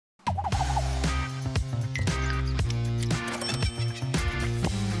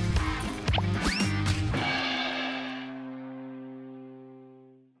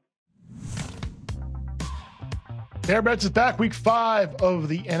Care Bets is back, week 5 of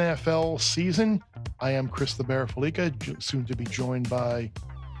the NFL season. I am Chris the Bear Fallica, soon to be joined by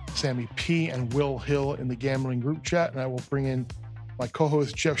Sammy P and Will Hill in the gambling group chat. And I will bring in my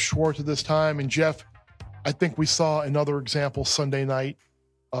co-host Geoff Schwartz at this time. And Jeff, I think we saw another example Sunday night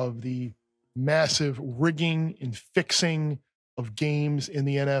of the massive rigging and fixing of games in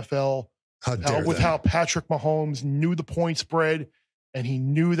the NFL. How Patrick Mahomes knew the point spread, and he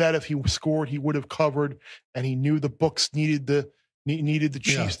knew that if he scored, he would have covered, and he knew the books needed the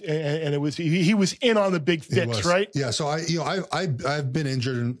Chiefs, and it was he was in on the big fix, right? Yeah. So I've been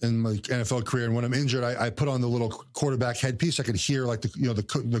injured in my NFL career, and when I'm injured, I put on the little quarterback headpiece. I could hear like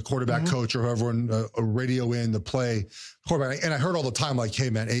the quarterback coach or whoever in a radio in the play quarterback, and I heard all the time like, "Hey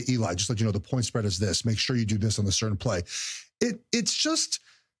man, hey, Eli, just let you know the point spread is this. Make sure you do this on the certain play." It's just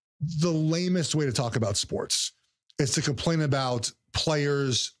the lamest way to talk about sports. It's to complain about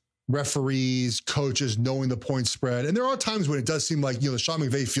players, referees, coaches knowing the point spread. And there are times when it does seem like, the Sean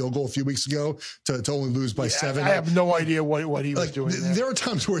McVay field goal a few weeks ago to only lose by 7. I have no idea what he was doing. There are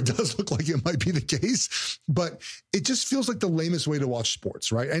times where it does look like it might be the case, but it just feels like the lamest way to watch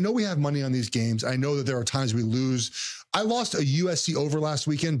sports, right? I know we have money on these games. I know that there are times we lose. I lost a USC over last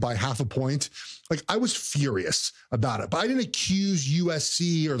weekend by half a point. Like, I was furious about it, but I didn't accuse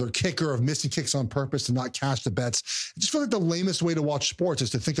USC or their kicker of missing kicks on purpose to not cash the bets. It just feels like the lamest way to watch sports is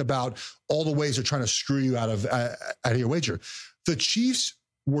to think about all the ways they're trying to screw you out of your wager. The Chiefs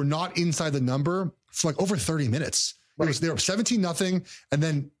were not inside the number for like over 30 minutes. Right. They were 17-0. And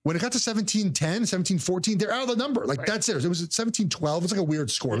then when it got to 17-10, 17-14, they're out of the number. Like, that's it. It was 17-12. It was like a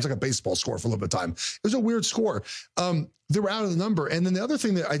weird score. It was like a baseball score for a little bit of time. It was a weird score. They were out of the number. And then the other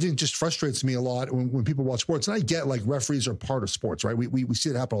thing that I think just frustrates me a lot when people watch sports, and I get like referees are part of sports, right? We see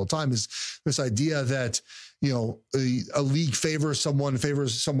it happen all the time, is this idea that, a league favors someone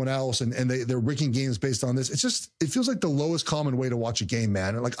else, and they're rigging games based on this. It feels like the lowest common way to watch a game,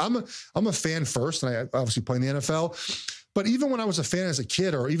 man. And like, I'm a fan first, and I obviously play in the NFL. But even when I was a fan as a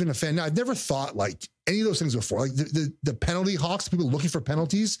kid, or even a fan now, I've never thought like any of those things before. Like the penalty hawks, people looking for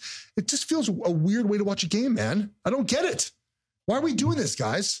penalties. It just feels a weird way to watch a game, man. I don't get it. Why are we doing this,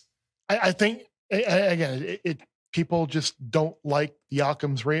 guys? I think, again, people just don't like the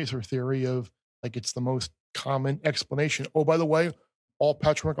Occam's razor theory of like, it's the most common explanation. Oh, by the way, all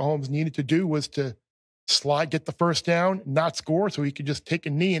Patrick Mahomes needed to do was to get the first down, not score, so he could just take a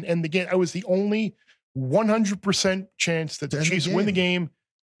knee and end the game. I was the only 100% chance that the Chiefs win the game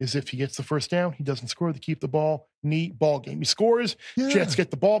is if he gets the first down, he doesn't score, they keep the ball, ball game. He scores, Jets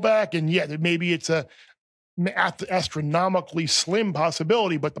get the ball back, and maybe it's a astronomically slim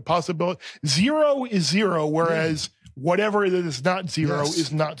possibility, but the possibility 0 is 0, whereas whatever it is not 0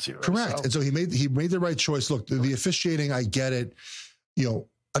 is not 0. Correct. So. And so he made the right choice. Look, the officiating, I get it.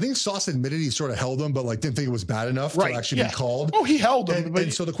 I think Sauce admitted he sort of held him, but like didn't think it was bad enough to actually be called. Oh, he held him.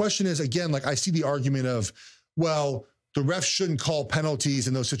 And so the question is, again, like I see the argument of, well, the refs shouldn't call penalties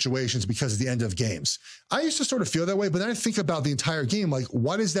in those situations because of the end of games. I used to sort of feel that way, but then I think about the entire game. Like,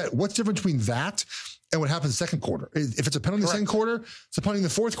 what's different between that and what happens in the second quarter? If it's a penalty in the second quarter, it's a penalty in the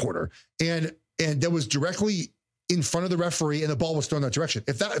fourth quarter. And that was directly in front of the referee and the ball was thrown that direction.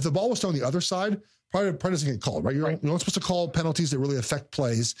 If the ball was thrown the other side, probably doesn't get called, right? You're not supposed to call penalties that really affect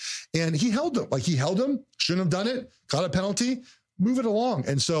plays. And he held him. Like, he held him, shouldn't have done it, got a penalty, move it along.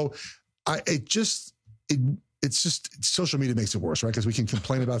 And so it's just social media makes it worse, right? Because we can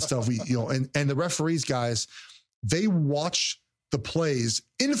complain about stuff. And the referees, guys, they watch the plays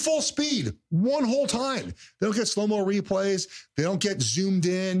in full speed one whole time. They don't get slow-mo replays. They don't get zoomed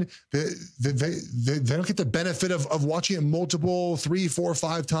in. They don't get the benefit of watching it multiple 3, 4,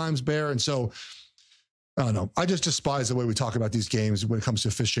 5 times, Bear. And so, I don't know. I just despise the way we talk about these games when it comes to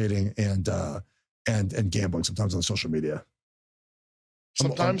officiating and gambling sometimes on social media.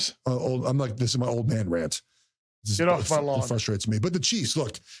 Sometimes? I'm like, this is my old man rant. Get off my lawn. It frustrates me. But the Chiefs,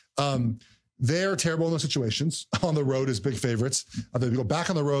 look, they're terrible in those situations. On the road as big favorites. They go back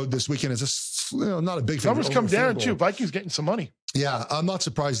on the road this weekend as not a big favorite. Numbers come down too. Vikings getting some money. Yeah, I'm not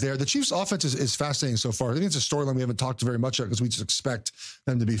surprised there. The Chiefs' offense is fascinating so far. I think it's a storyline we haven't talked very much about because we just expect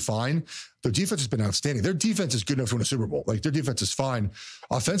them to be fine. Their defense has been outstanding. Their defense is good enough to win a Super Bowl. Like, their defense is fine.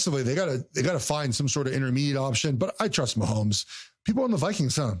 Offensively, they gotta find some sort of intermediate option. But I trust Mahomes. People on the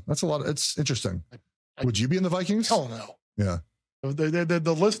Vikings, that's a lot. It's interesting. Would you be in the Vikings? Hell no. Yeah.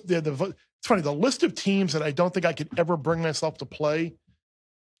 The list. It's funny. The list of teams that I don't think I could ever bring myself to play: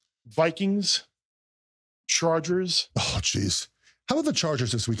 Vikings, Chargers. Oh, geez. How about the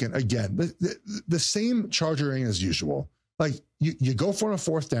Chargers this weekend? Again, the same chargering as usual. Like, you go for it on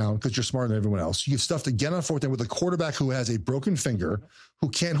fourth down because you're smarter than everyone else. You get stuffed again on fourth down with a quarterback who has a broken finger, who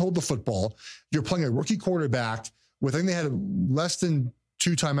can't hold the football. You're playing a rookie quarterback with, I think they had less than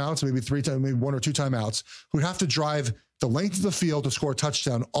 2 timeouts, maybe 1 or 2 timeouts, who'd have to drive the length of the field to score a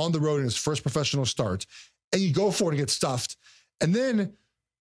touchdown on the road in his first professional start. And you go for it and get stuffed. And then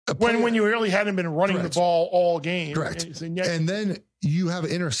when you really hadn't been running the ball all game. Correct. And then you have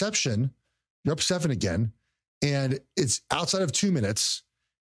an interception. You're up 7 again. And it's outside of 2 minutes.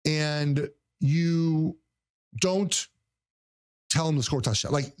 And you don't tell him to score a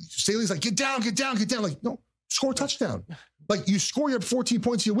touchdown. Like, Staley's like, get down. Like, no, score a touchdown. Like, you score, you're up 14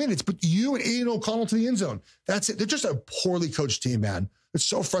 points, you win. It's but you and Aiden O'Connell to the end zone. That's it. They're just a poorly coached team, man. It's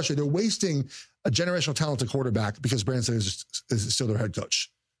so frustrating. They're wasting a generational talented quarterback because Brandon Staley is still their head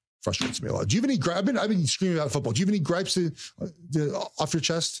coach. Frustrates me a lot. Do you have any gripes? I've been screaming about football. Do you have any gripes off your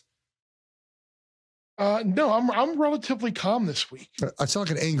chest? No, I'm relatively calm this week. I sound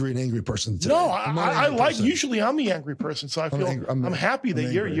like an angry person today. No, I like, usually I'm the angry person, so I feel I'm happy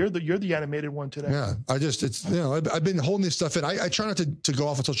that you're the animated one today. Yeah, I've been holding this stuff in. I try not to go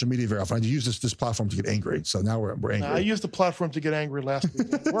off on social media very often. I use this platform to get angry. So now we're angry. I used the platform to get angry last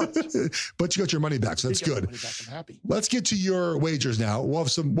week. It worked. But you got your money back, so that's good. I'm happy. Let's get to your wagers now. We'll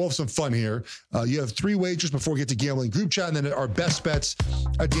have some fun here. You have 3 wagers before we get to gambling group chat, and then our best bets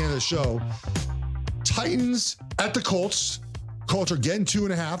at the end of the show. Titans at the Colts. Colts are getting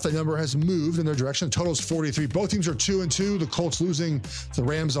 2.5. That number has moved in their direction. The total is 43. Both teams are 2-2. The Colts losing to the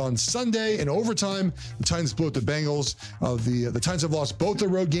Rams on Sunday in overtime. The Titans blew up the Bengals. The Titans have lost both their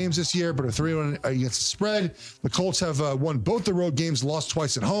road games this year, but are 3-1 against the spread. The Colts have won both the road games, lost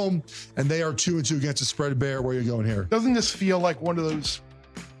twice at home, and they are 2-2 against the spread. Bear, where are you going here? Doesn't this feel like one of those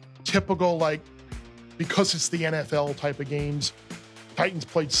typical, like, because it's the NFL type of games? Titans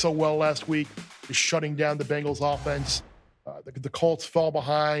played so well last week, just shutting down the Bengals offense. The Colts fell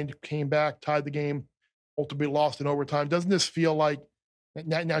behind, came back, tied the game, ultimately lost in overtime. Doesn't this feel like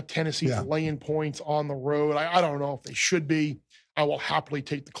now Tennessee's laying points on the road? I don't know if they should be. I will happily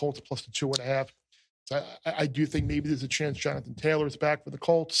take the Colts plus the 2.5. So I do think maybe there's a chance Jonathan Taylor is back for the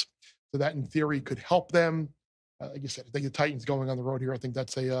Colts, so that in theory could help them. Like you said, I think the Titans going on the road here, I think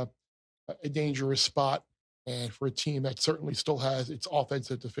that's a dangerous spot, and for a team that certainly still has its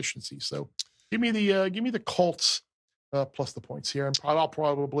offensive deficiency. So give me the Colts plus the points here, and I'll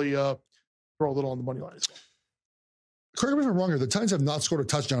probably throw a little on the money line as well. Correct me if I'm wrong here. The Titans have not scored a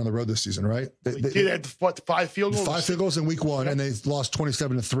touchdown on the road this season, right? They did at 5 field goals? 5 field goals in week 1, and they lost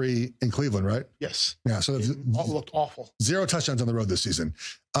 27-3 in Cleveland, right? Yes. Yeah, so it looked awful. 0 touchdowns on the road this season.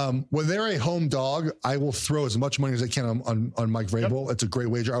 When they're a home dog, I will throw as much money as I can on Mike Vrabel. Yep. It's a great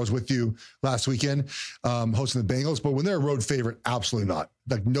wager. I was with you last weekend hosting the Bengals, but when they're a road favorite, absolutely not.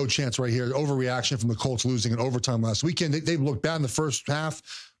 Like, no chance right here. Overreaction from the Colts losing in overtime last weekend. They looked bad in the first half,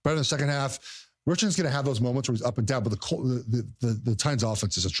 better in the second half. Richard's going to have those moments where he's up and down, but the Titans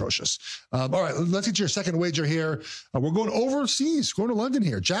offense is atrocious. All right, let's get to your second wager here. We're going overseas, going to London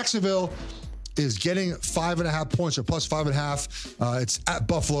here. Jacksonville is getting 5.5 points, or plus 5.5. It's at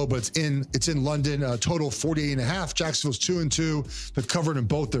Buffalo, but it's in London. Total 48.5. Jacksonville's 2-2. They've covered in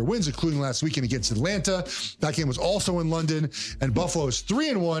both their wins, including last weekend against Atlanta. That game was also in London. And Buffalo is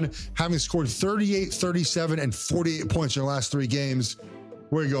 3-1, having scored 38, 37, and 48 points in their last 3 games.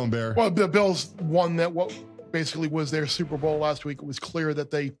 Where are you going, Bear? Well, the Bills won that, what basically was their Super Bowl last week. It was clear that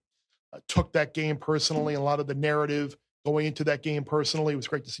they took that game personally, and a lot of the narrative going into that game personally. It was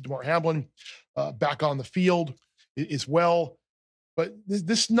great to see DeMar Hamlin back on the field as well. But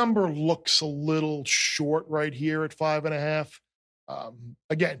this number looks a little short right here at 5.5.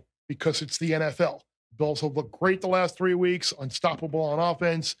 Again, because it's the NFL. Bills have looked great the last 3 weeks, unstoppable on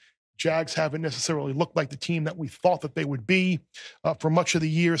offense. Jags haven't necessarily looked like the team that we thought that they would be for much of the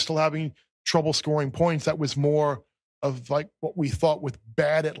year, still having trouble scoring points. That was more of like what we thought with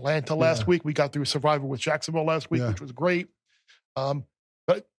bad Atlanta last week. We got through Survivor with Jacksonville last week, which was great.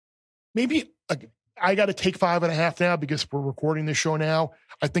 But maybe I got to take 5.5 now because we're recording this show now.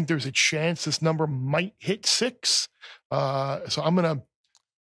 I think there's a chance this number might hit 6. So I'm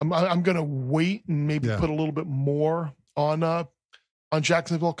gonna wait and maybe put a little bit more on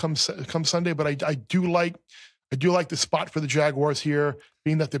Jacksonville come Sunday, but I do like the spot for the Jaguars here,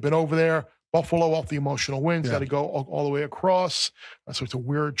 being that they've been over there. Buffalo off the emotional wins, got to go all the way across. So it's a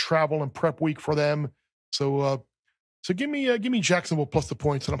weird travel and prep week for them. So give me Jacksonville plus the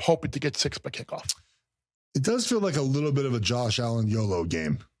points, and I'm hoping to get 6 by kickoff. It does feel like a little bit of a Josh Allen YOLO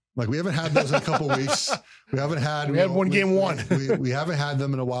game. Like, we haven't had those in a couple weeks. We had game 1. we haven't had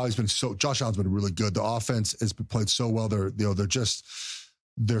them in a while. Josh Allen's been really good. The offense has been played so well.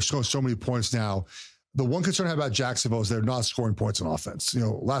 They're scoring so many points now. The one concern I have about Jacksonville is they're not scoring points on offense.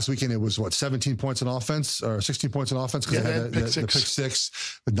 Last weekend it was 17 points on offense or 16 points on offense because they had the pick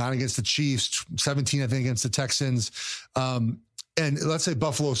six, the 9 against the Chiefs, 17 I think against the Texans. And let's say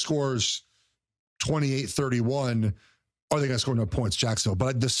Buffalo scores 28-31. Are they going to score no points, Jacksonville?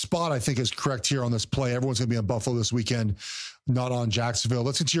 But the spot I think is correct here on this play. Everyone's going to be on Buffalo this weekend, not on Jacksonville.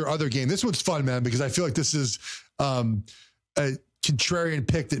 Let's get to your other game. This one's fun, man, because I feel like this is a contrarian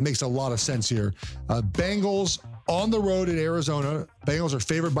pick that makes a lot of sense here. Bengals on the road at Arizona. Bengals are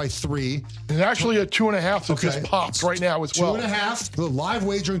favored by 3. And actually a 2.5 that just popped right now as well. 2.5. The live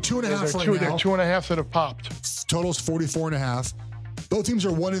wagering 2.5 right now. 2.5 that have popped. Totals 44.5. Both teams are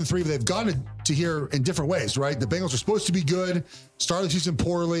 1-3, but they've gotten to here in different ways, right? The Bengals are supposed to be good. Started the season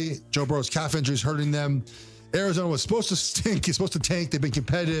poorly. Joe Burrow's calf injury is hurting them. Arizona was supposed to stink. He's supposed to tank. They've been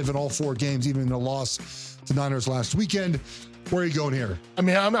competitive in all 4 games, even in a loss to Niners last weekend. Where are you going here? I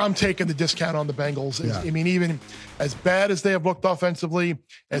mean, I'm taking the discount on the Bengals. Yeah. I mean, even as bad as they have looked offensively,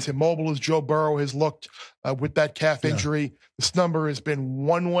 as immobile as Joe Burrow has looked with that calf injury, this number has been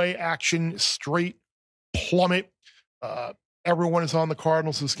one-way action, straight plummet. Everyone is on the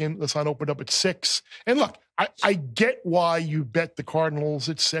Cardinals. This line opened up at 6. And look, I get why you bet the Cardinals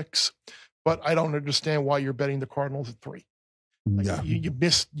at 6, but I don't understand why you're betting the Cardinals at 3. Yeah. You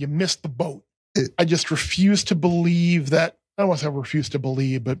missed the boat. I just refuse to believe that. I don't want to say I refuse to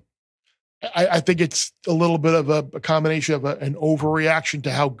believe, but I think it's a little bit of a combination of an overreaction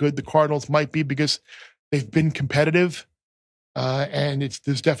to how good the Cardinals might be because they've been competitive, and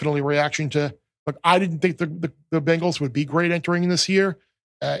there's definitely a reaction to. Look, I didn't think the Bengals would be great entering this year,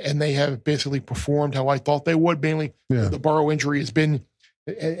 and they have basically performed how I thought they would. Mainly, the Burrow injury has been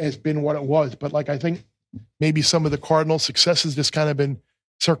what it was. But I think maybe some of the Cardinals' successes just kind of been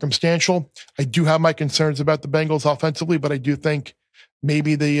circumstantial. I do have my concerns about the Bengals offensively, but I do think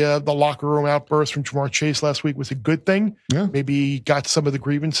maybe the locker room outburst from Jamar Chase last week was a good thing. Yeah. Maybe he got some of the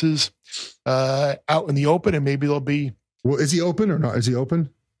grievances out in the open, and maybe they'll be. Well, is he open or not? Is he open?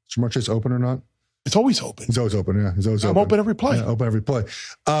 Is Jamar Chase open or not? It's always open. He's always open. Yeah, he's always open. I'm open every play. Yeah, open every play.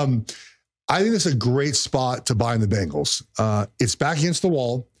 I think it's a great spot to buy in the Bengals. It's back against the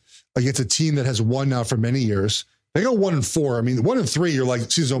wall against a team that has won now for many years. They go 1-4. I mean, 1-3, you're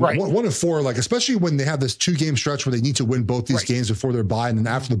like, season right. 1-4, especially when they have this 2-game stretch where they need to win both these games before their bye. And then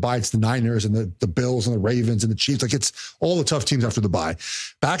after the bye, it's the Niners and the Bills and the Ravens and the Chiefs. It's all the tough teams after the bye.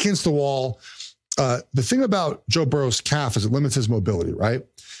 Back against the wall. The thing about Joe Burrow's calf is it limits his mobility, right?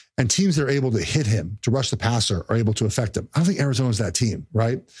 And teams that are able to hit him, to rush the passer, are able to affect him. I don't think Arizona's that team,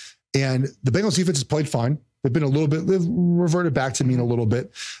 right? And the Bengals defense has played fine. They've reverted back to mean a little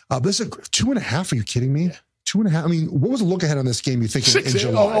bit. But this is 2.5. Are you kidding me? 2.5. I mean, what was the look ahead on this game? You think in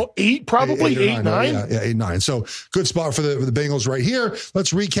July? 8, probably 8, 9. Yeah, 8, 9. So good spot for the Bengals right here.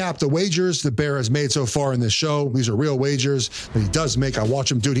 Let's recap the wagers the Bear has made so far in this show. These are real wagers that he does make. I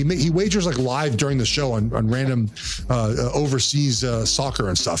watch him do it. He wagers live during the show on random overseas soccer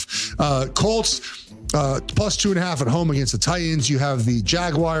and stuff. Colts. Plus 2.5 at home against the Titans. You have the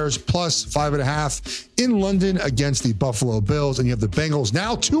Jaguars plus 5.5 in London against the Buffalo Bills, and you have the Bengals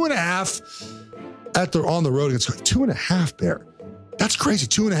now 2.5 on the road against 2.5. Bear. That's crazy.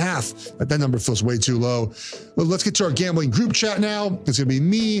 2.5. That number feels way too low. Well, let's get to our gambling group chat now. It's going to be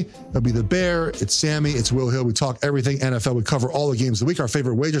me. It'll be the Bear. It's Sammy. It's Will Hill. We talk everything NFL. We cover all the games of the week, our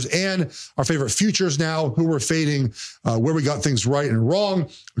favorite wagers and our favorite futures now, who we're fading, where we got things right and wrong.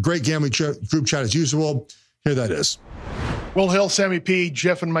 A great gambling group chat as usual. Here that is. Will Hill, Sammy P,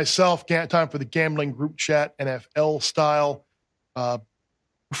 Jeff, and myself. Time for the gambling group chat, NFL style.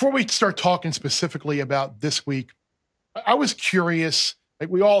 Before we start talking specifically about this week, I was curious,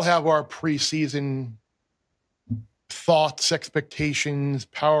 we all have our preseason thoughts, expectations,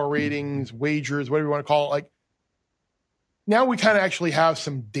 power ratings, wagers, whatever you want to call it. Now we kind of actually have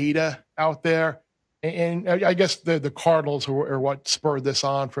some data out there. And I guess the Cardinals are what spurred this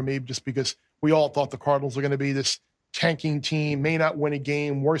on for me, just because we all thought the Cardinals are going to be this tanking team, may not win a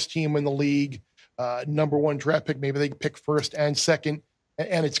game, worst team in the league, number 1 draft pick. Maybe they pick first and second.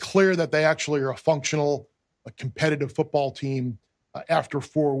 And it's clear that they actually are a competitive football team after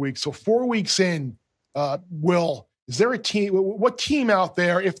 4 weeks. So 4 weeks in, Will, is there a team, what team out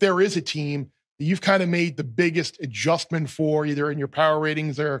there, if there is a team, that you've kind of made the biggest adjustment for, either in your power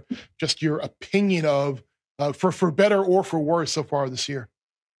ratings or just your opinion of, for better or for worse so far this year?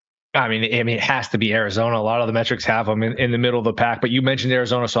 I mean, it has to be Arizona. A lot of the metrics have them in the middle of the pack, but you mentioned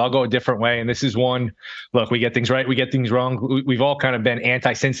Arizona, so I'll go a different way. And this is one, look, we get things right, we get things wrong. We've all kind of been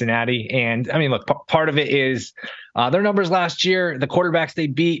anti-Cincinnati. And I mean, look, part of it is Their numbers last year, the quarterbacks they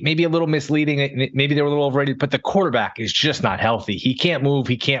beat, maybe a little misleading. Maybe they were a little overrated, but the quarterback is just not healthy. He can't move.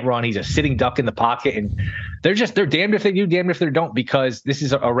 He can't run. He's a sitting duck in the pocket. And they're damned if they do, damned if they don't, because this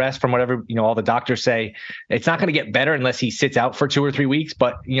is a rest from whatever, all the doctors say. It's not going to get better unless he sits out for 2 or 3 weeks.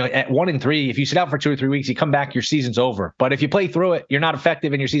 But, at 1-3, if you sit out for 2 or 3 weeks, you come back, your season's over. But if you play through it, you're not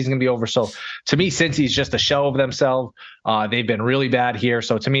effective and your season's going to be over. So to me, Cincy's just a shell of themselves. They've been really bad here.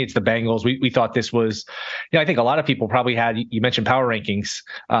 So to me, it's the Bengals. We thought this was, I think a lot of people probably had, you mentioned power rankings,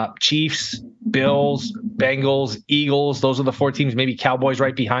 Chiefs, Bills, Bengals, Eagles. Those are the 4 teams, maybe Cowboys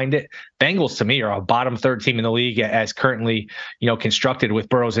right behind it. Bengals to me are a bottom 3rd team in the league as currently, constructed with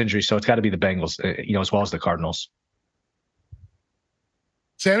Burrow's injury. So it's got to be the Bengals, as well as the Cardinals.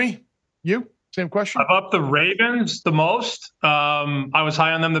 Sammy, you? Same question. I've upped the Ravens the most. I was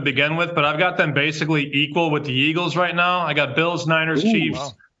high on them to begin with, but I've got them basically equal with the Eagles right now. I got Bills, Niners, Chiefs,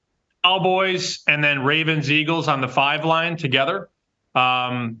 wow, Cowboys, and then Ravens, Eagles on the 5 line together.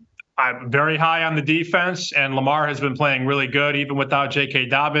 I'm very high on the defense, and Lamar has been playing really good. Even without J.K.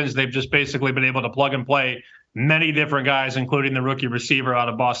 Dobbins, they've just basically been able to plug and play many different guys, including the rookie receiver out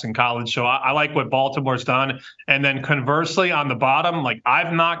of Boston College. So I like what Baltimore's done. And then conversely, on the bottom,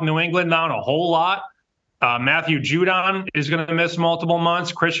 I've knocked New England down a whole lot. Matthew Judon is going to miss multiple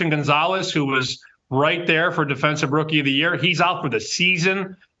months. Christian Gonzalez, who was right there for Defensive Rookie of the Year, he's out for the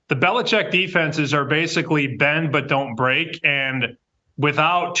season. The Belichick defenses are basically bend but don't break. And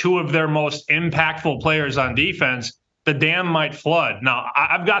without 2 of their most impactful players on defense, the dam might flood. Now,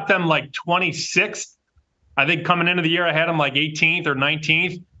 I've got them 26th. I think coming into the year, I had them 18th or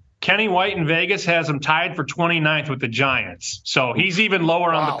 19th. Kenny White in Vegas has them tied for 29th with the Giants. So he's even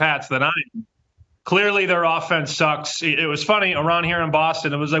lower on the Pats than I am. Clearly, their offense sucks. It was funny around here in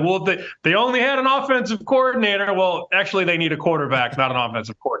Boston. It was well, they only had an offensive coordinator. Well, actually, they need a quarterback, not an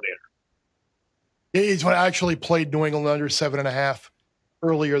offensive coordinator. It's when I actually played New England under 7.5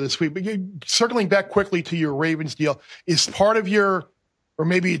 earlier this week. But circling back quickly to your Ravens deal, is part of your, or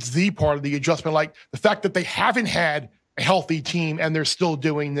maybe it's the part of the adjustment, the fact that they haven't had a healthy team and they're still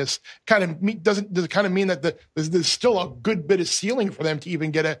doing this, does it kind of mean that there's still a good bit of ceiling for them to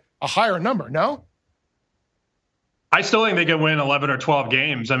even get a higher number? No? I still think they could win 11 or 12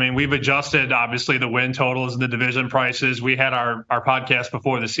 games. I mean, we've adjusted, obviously, the win totals and the division prices. We had our podcast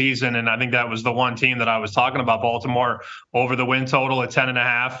before the season, and I think that was the one team that I was talking about, Baltimore, over the win total at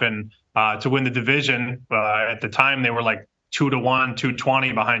 10.5. And to win the division, at the time, they were 2-1,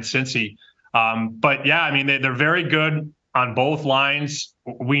 220 behind Cincy. But, yeah, I mean, they're very good on both lines.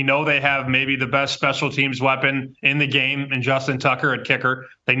 We know they have maybe the best special teams weapon in the game in Justin Tucker at kicker.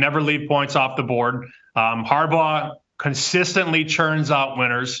 They never leave points off the board. Harbaugh consistently churns out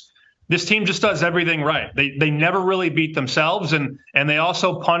winners. This team just does everything right. They never really beat themselves, and they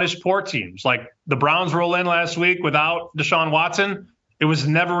also punish poor teams. The Browns roll in last week without Deshaun Watson. It was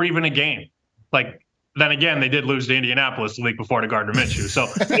never even a game. Then again, they did lose to Indianapolis the week before to Gardner Minshew. So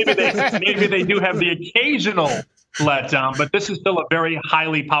maybe they do have the occasional letdown, but this is still a very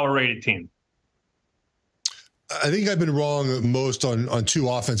highly power-rated team. I think I've been wrong most on 2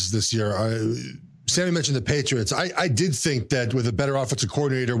 offenses this year. Sammy mentioned the Patriots. I did think that with a better offensive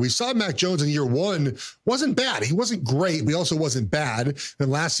coordinator, we saw Mac Jones in year 1 wasn't bad. He wasn't great, but he also wasn't bad. And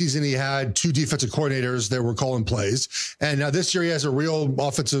last season, he had 2 defensive coordinators that were calling plays. And now this year, he has a real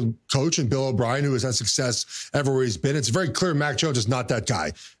offensive coach in Bill O'Brien, who has had success everywhere he's been. It's very clear Mac Jones is not that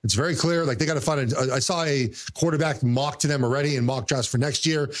guy. It's very clear. They got to find I saw a quarterback mock to them already in mock drafts for next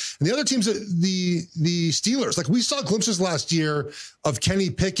year. And the other teams, the Steelers, we saw glimpses last year of Kenny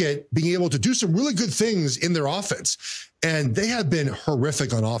Pickett being able to do some really good things in their offense. And they have been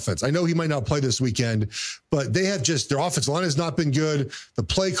horrific on offense. I know he might not play this weekend, but they have their offensive line has not been good. The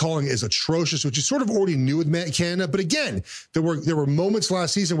play calling is atrocious, which you sort of already knew with Matt Canada. But again, there were moments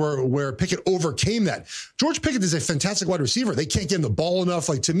last season where Pickett overcame that. George Pickett is a fantastic wide receiver. They can't get him the ball enough.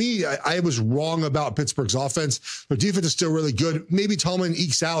 To me, I was wrong about Pittsburgh's offense. Their defense is still really good. Maybe Tomlin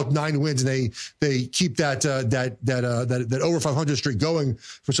ekes out 9 wins and they keep that over 500 streak going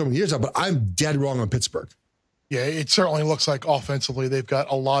for so many years now. But I'm dead wrong on Pittsburgh. Yeah, it certainly looks like offensively they've got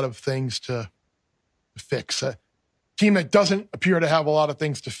a lot of things to fix. A team that doesn't appear to have a lot of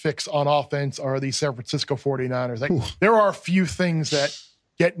things to fix on offense are the San Francisco 49ers. There are a few things that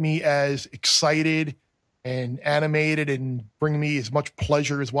get me as excited and animated and bring me as much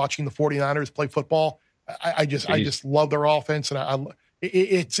pleasure as watching the 49ers play football. I just love their offense, and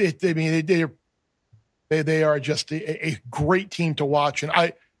they are just a great team to watch.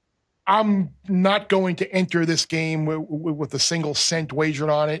 And I'm not going to enter this game with a single cent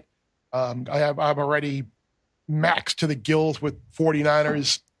wagered on it. I'm already maxed to the gills with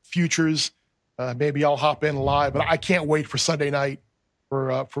 49ers futures. maybe I'll hop in live, but I can't wait for Sunday night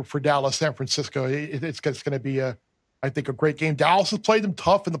for Dallas, San Francisco. It's going to be I think a great game. Dallas has played them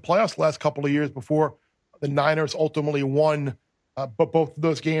tough in the playoffs the last couple of years before the Niners ultimately won but both of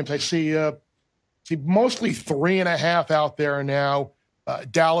those games. I see mostly 3.5 out there now.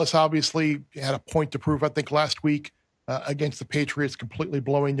 Dallas obviously had a point to prove, I think, last week against the Patriots, completely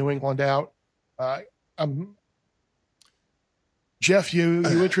blowing New England out. Jeff, you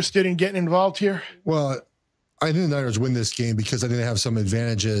interested in getting involved here? Well, I think the Niners win this game because I think they have some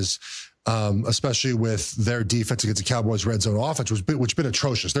advantages, especially with their defense against the Cowboys' red zone offense, which has been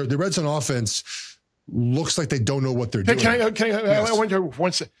atrocious. The red zone offense looks like they don't know what they're doing. I wonder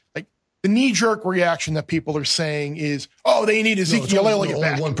once, like, the knee-jerk reaction that people are saying is, "Oh, they need Ezekiel Elliott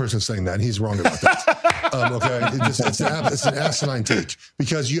back." Only one person saying that, and he's wrong about that. Okay, it's an asinine take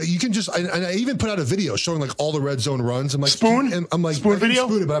because you can just. And I even put out a video showing like all the red zone runs. I'm like Spoon video.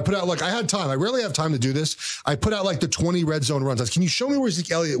 Spoon it, but I put out like I had time. I rarely have time to do this. I put out like the 20 red zone runs. I said, can you show me where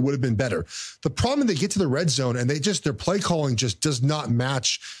Ezekiel Elliott would have been better? The problem is they get to the red zone and their play calling just does not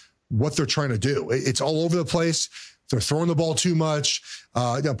match what they're trying to do. It's all over the place. They're throwing the ball too much.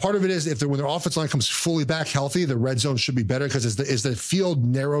 Part of it is when their offensive line comes fully back healthy, the red zone should be better because as the field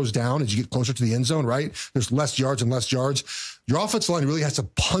narrows down, as you get closer to the end zone, right? There's less yards and less yards. Your offensive line really has to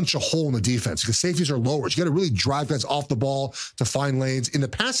punch a hole in the defense because safeties are lower. So you got to really drive guys off the ball to find lanes. In the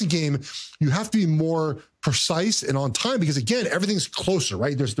passing game, you have to be more precise and on time because, again, everything's closer,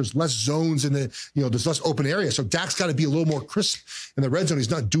 right? There's less zones in there's less open area. So Dak's got to be a little more crisp in the red zone. He's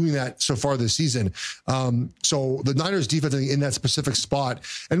not doing that so far this season. So the Niners defense in that specific spot.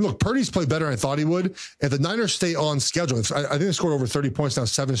 And look, Purdy's played better than I thought he would. If the Niners stay on schedule, I think they scored over 30 points now,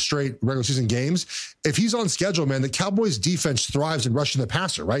 7 straight regular season games. If he's on schedule, man, the Cowboys defense thrives in rushing the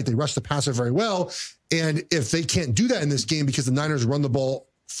passer, right? They rush the passer very well. And if they can't do that in this game because the Niners run the ball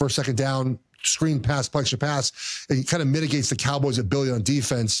first, second down, screen pass, play action pass, it kind of mitigates the Cowboys' ability on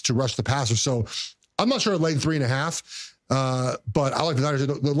defense to rush the passer. So I'm not sure I'd lay 3.5, but I like the Niners.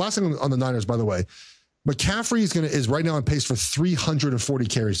 The last thing on the Niners, by the way, McCaffrey is right now on pace for 340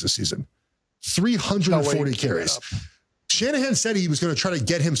 carries this season. 340 carries. Shanahan said he was going to try to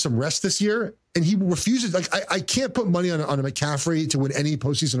get him some rest this year, and he refuses. Like, I can't put money on a McCaffrey to win any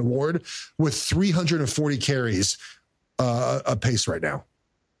postseason award with 340 carries a pace right now.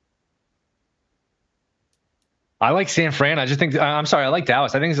 I like San Fran. I like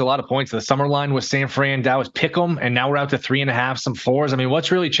Dallas. I think there's a lot of points. The summer line was San Fran, Dallas, pick 'em, and now we're out to 3.5, some 4s. I mean,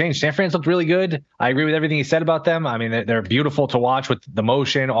 what's really changed? San Fran's looked really good. I agree with everything you said about them. I mean, they're beautiful to watch with the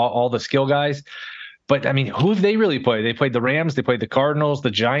motion, all the skill guys. But, I mean, who have they really played? They played the Rams, they played the Cardinals,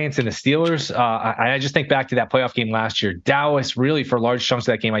 the Giants, and the Steelers. I just think back to that playoff game last year. Dallas, really, for large chunks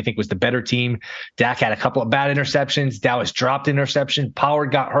of that game, I think was the better team. Dak had a couple of bad interceptions. Dallas dropped interception.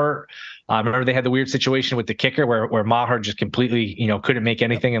 Pollard got hurt. Remember they had the weird situation with the kicker where Maher just completely, couldn't make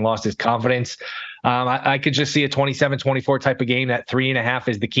anything and lost his confidence. I could just see a 27-24 type of game. That 3.5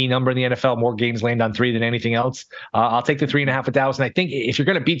 is the key number in the NFL. More games land on 3 than anything else. I'll take the 3.5 with Dallas. And I think if you're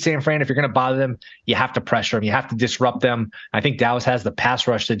going to beat San Fran, if you're going to bother them, you have to pressure them. You have to disrupt them. I think Dallas has the pass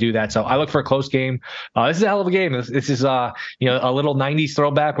rush to do that. So I look for a close game. This is a hell of a game. This is a little 90s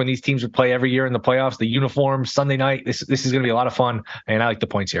throwback when these teams would play every year in the playoffs. The uniforms, Sunday night. This is going to be a lot of fun. And I like the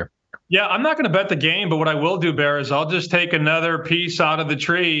points here. Yeah, I'm not going to bet the game, but what I will do, Bear, is I'll just take another piece out of the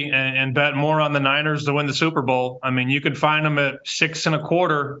tree and bet more on the Niners to win the Super Bowl. I mean, you could find them at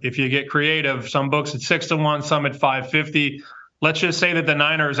 6.25 if you get creative. Some books at 6-1, some at 550. Let's just say that the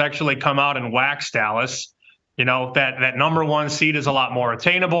Niners actually come out and wax Dallas. That number 1 seed is a lot more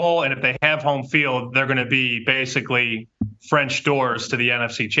attainable, and if they have home field, they're going to be basically French doors to the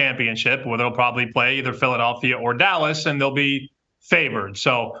NFC Championship, where they'll probably play either Philadelphia or Dallas, and they'll be favored.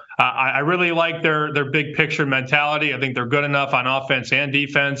 So I really like their big picture mentality. I think they're good enough on offense and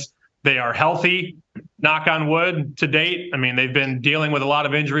defense. They are healthy, knock on wood, to date. I mean, they've been dealing with a lot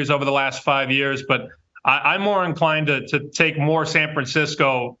of injuries over the last 5 years, but I'm more inclined to take more San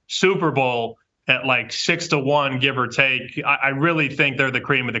Francisco Super Bowl at like 6-1, give or take. I really think they're the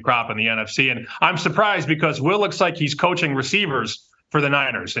cream of the crop in the NFC. And I'm surprised because Will looks like he's coaching receivers for the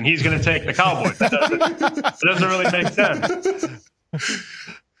Niners, and he's going to take the Cowboys. It doesn't really make sense.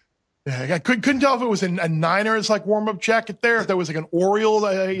 Yeah, I couldn't tell if it was a Niners like warm-up jacket there, if there was like an Oriole.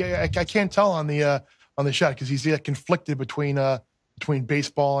 I can't tell on the shot because he's conflicted between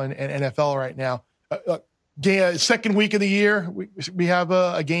baseball and NFL right now. Second week of the year, we have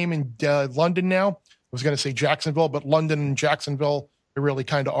a game in London now. I was going to say Jacksonville, but London and Jacksonville, they really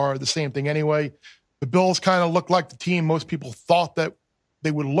kind of are the same thing anyway. The Bills kind of look like the team most people thought that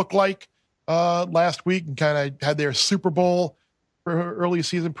they would look like last week and kind of had their Super Bowl. early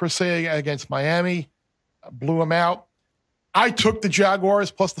season per se against Miami, blew them out. I took the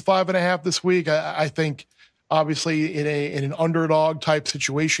Jaguars plus the 5.5 this week. I think obviously in an underdog type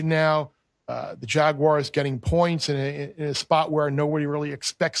situation now, the Jaguars getting points in a spot where nobody really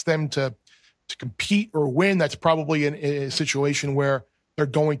expects them to compete or win. That's probably in a situation where they're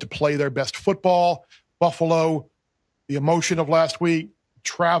going to play their best football. Buffalo, the emotion of last week,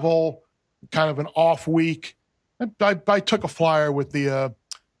 travel, kind of an off week. I took a flyer with the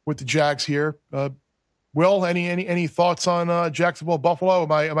Jags here. Will, any thoughts on Jacksonville Buffalo?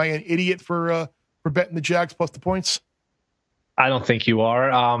 Am I an idiot for betting the Jags plus the points? I don't think you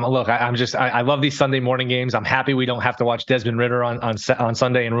are. Look, I love these Sunday morning games. I'm happy we don't have to watch Desmond Ridder on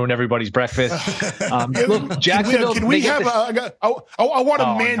Sunday and ruin everybody's breakfast. Look, Jacksonville. Can we have? I want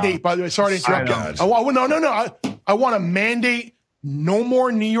a mandate. No. By the way, sorry to interrupt. No. I want a mandate. No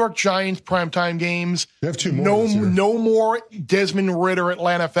more New York Giants primetime games. You have 2 more. No more Desmond Ridder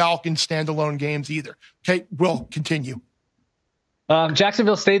Atlanta Falcons standalone games either. Okay, we'll continue.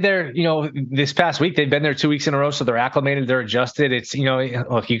 Jacksonville stayed there, this past week. They've been there 2 weeks in a row, so they're acclimated, they're adjusted. It's,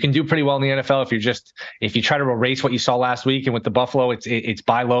 look, you can do pretty well in the NFL if you try to erase what you saw last week. And with the Buffalo, it's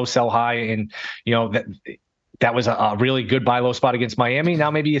buy low, sell high. And, that was a really good buy low spot against Miami. Now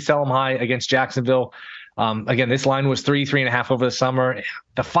maybe you sell them high against Jacksonville. Again, this line was 3.5 over the summer.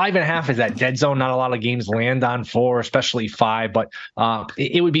 The 5.5 is that dead zone. Not a lot of games land on 4, especially 5, but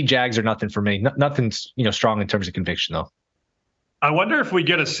it would be Jags or nothing for me. Nothing's, strong in terms of conviction though. I wonder if we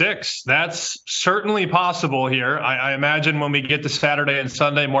get a 6. That's certainly possible here. I imagine when we get to Saturday and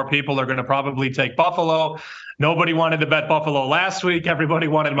Sunday, more people are going to probably take Buffalo. Nobody wanted to bet Buffalo last week. Everybody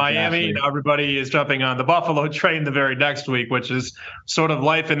wanted Miami. Exactly. Now everybody is jumping on the Buffalo train the very next week, which is sort of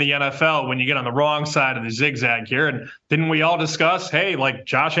life in the NFL when you get on the wrong side of the zigzag here. And didn't we all discuss, hey, like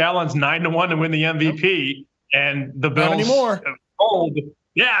Josh Allen's 9-1 to win the MVP, and the Bills. Not anymore.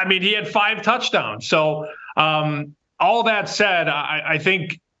 Yeah, I mean, he had 5 touchdowns. So, all that said, I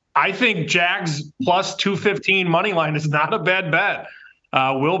think Jags plus 215 money line is not a bad bet.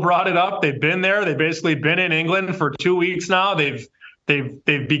 Will brought it up. They've been there. They've basically been in England for 2 weeks now. They've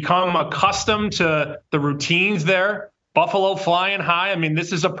become accustomed to the routines there. Buffalo flying high. I mean,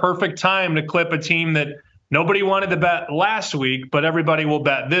 this is a perfect time to clip a team that nobody wanted to bet last week, but everybody will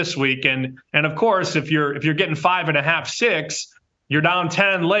bet this week. And of course, if you're getting 5.5, 6. You're down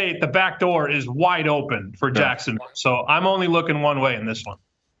 10 late. The back door is wide open for Jacksonville. So I'm only looking one way in this one.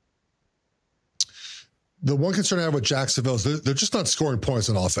 The one concern I have with Jacksonville is they're just not scoring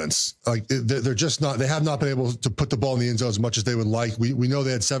points on offense. Like they're just not. They have not been able to put the ball in the end zone as much as they would like. We know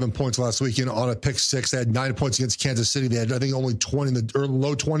they had 7 points last weekend on a pick 6. They had 9 points against Kansas City. They had, I think, only 20 in the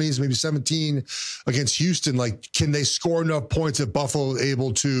low 20s, maybe 17 against Houston. Like, can they score enough points that Buffalo is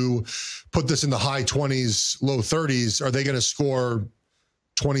able to put this in the high 20s, low 30s? Are they going to score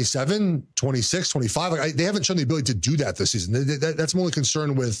 27, 26, 25? Like, they haven't shown the ability to do that this season. That's my only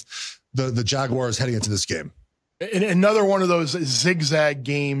concern with the Jaguars heading into this game. And another one of those zigzag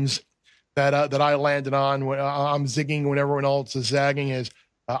games that I landed on when I'm zigging when everyone else is zagging is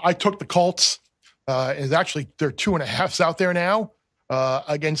I took the Colts. Is actually they're 2.5s out there now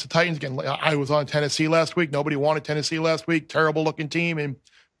against the Titans. Again, I was on Tennessee last week. Nobody wanted Tennessee last week. Terrible looking team, and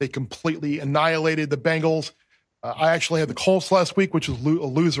they completely annihilated the Bengals. I actually had the Colts last week, which was a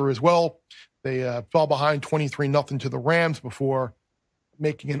loser as well. They fell behind 23-0 to the Rams before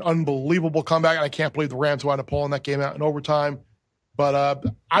making an unbelievable comeback. And I can't believe the Rams wound up pulling that game out in overtime. But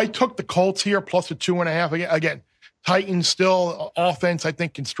I took the Colts here plus a 2.5. Again, Titans still offense, I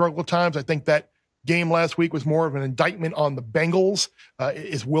think, can struggle at times. I think that game last week was more of an indictment on the Bengals,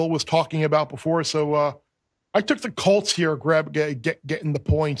 as Will was talking about before. So I took the Colts here, getting the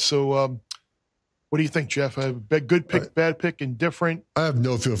points. So what do you think, Geoff? A good pick, bad pick, indifferent? I have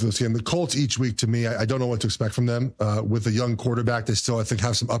no feel for this game. The Colts each week, to me, I don't know what to expect from them. With a young quarterback, they still, I think,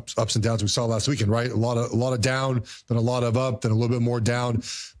 have some ups and downs we saw last weekend, right? A lot of down, then a lot of up, then a little bit more down.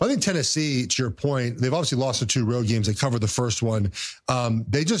 But I think Tennessee, to your point, they've obviously lost the 2 road games. They covered the first one.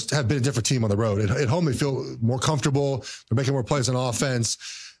 They just have been a different team on the road. At home, they feel more comfortable. They're making more plays on offense.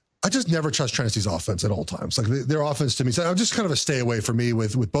 I just never trust Tennessee's offense at all times. Like their offense to me, so I'm just kind of a stay away for me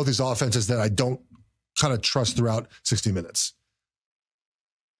with both these offenses that I don't kind of trust throughout 60 minutes.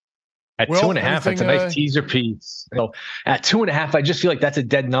 At 2.5, it's a nice teaser piece. So at 2.5, I just feel like that's a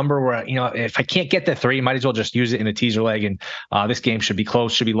dead number where, if I can't get the 3, might as well just use it in a teaser leg. And this game should be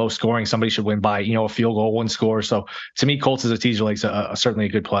close, should be low scoring. Somebody should win by, a field goal, 1 score. So to me, Colts as a teaser leg is certainly a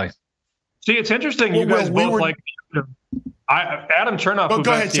good play. See, it's interesting. You guys both like Adam Chernoff.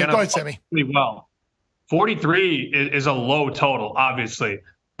 Go ahead, Sammy. Pretty well. 43 is a low total, obviously.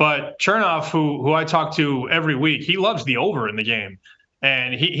 But Chernoff, who I talk to every week, he loves the over in the game.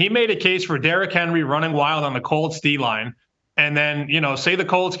 And he made a case for Derrick Henry running wild on the Colts D-line. And then, say the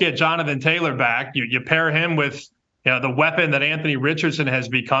Colts get Jonathan Taylor back, you pair him with the weapon that Anthony Richardson has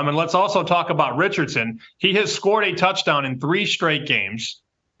become. And let's also talk about Richardson. He has scored a touchdown in 3 straight games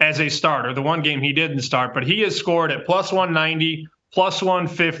as a starter. The one game he didn't start, but he has scored at plus 190, plus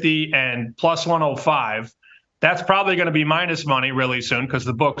 150, and plus 105. That's probably going to be minus money really soon because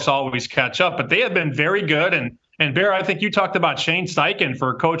the books always catch up. But they have been very good. And Bear, I think you talked about Shane Steichen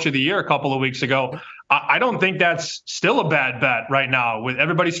for Coach of the Year a couple of weeks ago. I don't think that's still a bad bet right now. With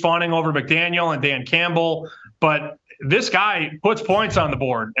everybody's fawning over McDaniel and Dan Campbell, but this guy puts points on the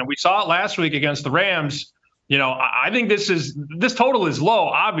board, and we saw it last week against the Rams. I think this total is low,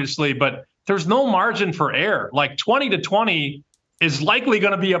 obviously, but there's no margin for error. Like 20-20 is likely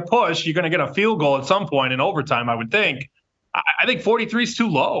going to be a push. You're going to get a field goal at some point in overtime, I would think. I think 43 is too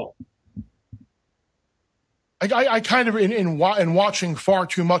low. I kind of in watching far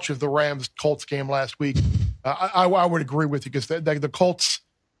too much of the Rams Colts game last week, I would agree with you because the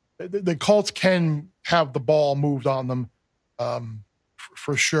Colts can have the ball moved on them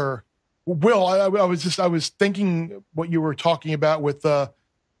for sure. Will, I was thinking what you were talking about with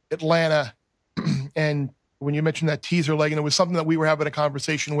Atlanta, and when you mentioned that teaser leg, and it was something that we were having a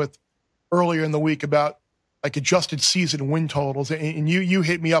conversation with earlier in the week about like adjusted season win totals, and you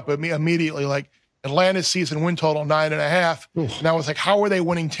hit me up immediately like Atlanta's season win total 9.5, and I was like, how are they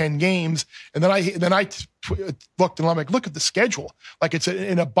winning 10 games? And then I looked and I'm like, look at the schedule, like it's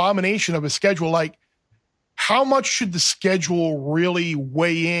an abomination of a schedule. Like, how much should the schedule really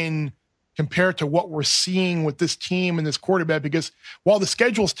weigh in compared to what we're seeing with this team and this quarterback? Because while the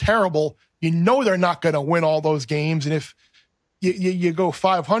schedule's terrible, they're not going to win all those games. And if you go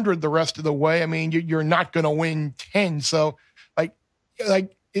 500 the rest of the way, I mean, you're not going to win 10. So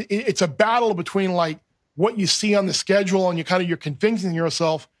like it's a battle between like what you see on the schedule and you're convincing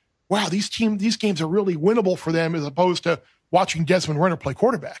yourself, wow, these games are really winnable for them, as opposed to watching Desmond Ridder play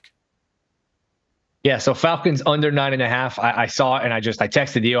quarterback. Yeah, so Falcons under 9.5. I saw it and I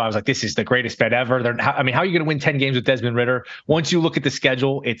texted you. I was like, this is the greatest bet ever. How are you going to win 10 games with Desmond Ridder? Once you look at the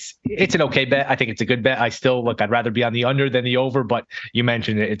schedule, it's an okay bet. I think it's a good bet. I'd rather be on the under than the over, but you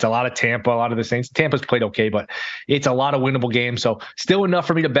mentioned it. It's a lot of Tampa, a lot of the Saints. Tampa's played okay, but it's a lot of winnable games. So still enough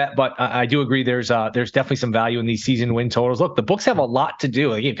for me to bet, but I do agree there's definitely some value in these season win totals. Look, the books have a lot to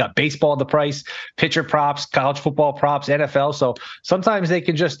do. Like, you've got baseball at the price, pitcher props, college football props, NFL. So sometimes they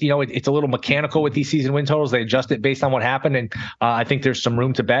can just, it's a little mechanical with these season win totals. They adjust it based on what happened, and I think there's some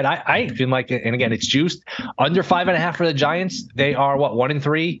room to bet. I feel like, and again, it's juiced under 5.5 for the Giants. They are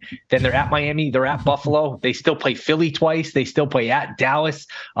 1-3. Then they're at Miami, they're at Buffalo. They still play Philly twice. They still play at Dallas.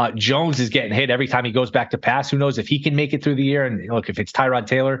 Jones is getting hit every time he goes back to pass. Who knows if he can make it through the year? And look, if it's Tyrod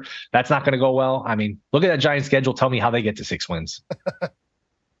Taylor, that's not going to go well. I mean, look at that Giants schedule. Tell me how they get to 6 wins.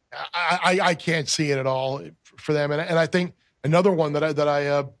 I can't see it at all for them, and I think another one that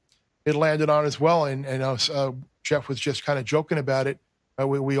I it landed on as well, and Geoff was just kind of joking about it.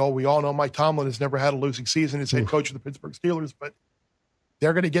 We all know Mike Tomlin has never had a losing season as head coach of the Pittsburgh Steelers, but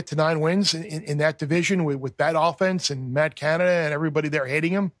they're going to get to 9 wins in that division with that offense and Matt Canada and everybody there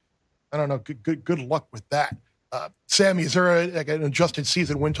hating him. I don't know. Good luck with that. Sammy, is there an adjusted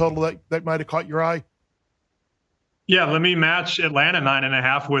season win total that might have caught your eye? Yeah, let me match Atlanta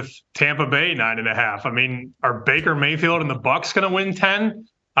 9.5 with Tampa Bay 9.5. I mean, are Baker Mayfield and the Bucs going to win 10?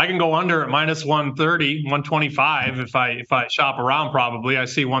 I can go under at minus 130, 125 if I shop around. Probably I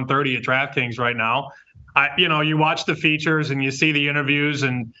see 130 at DraftKings right now. You watch the features and you see the interviews,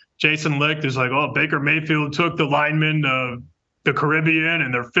 and Jason Licht is like, "Oh, Baker Mayfield took the linemen to the Caribbean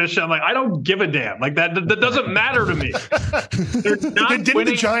and they're fishing." I'm like, I don't give a damn. Like that doesn't matter to me. Didn't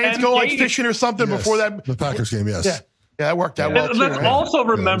the Giants go like fishing or something before that? The Packers game, yes. Yeah. Yeah, that worked out well. Let's also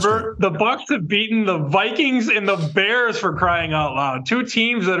remember the Bucs have beaten the Vikings and the Bears, for crying out loud. 2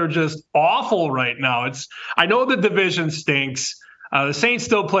 teams that are just awful right now. I know the division stinks. The Saints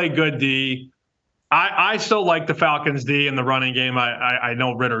still play good D. I still like the Falcons D in the running game. I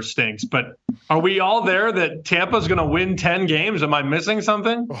know Ridder stinks, but are we all there that Tampa's going to win 10 games? Am I missing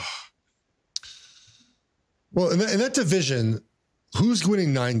something? Well, in that division, who's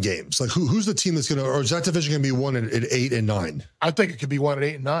winning 9 games? Like who's the team that's going to, or is that division going to be won at 8 and 9? I think it could be won at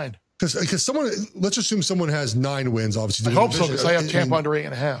 8 and 9. Because let's assume someone has 9 wins, obviously. I hope so, because I have Tampa under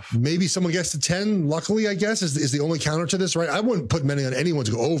 8.5. Maybe someone gets to 10. Luckily, I guess, is the only counter to this, right? I wouldn't put money on anyone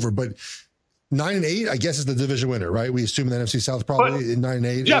to go over, but 9 and 8, I guess, is the division winner, right? We assume the NFC South probably 9 and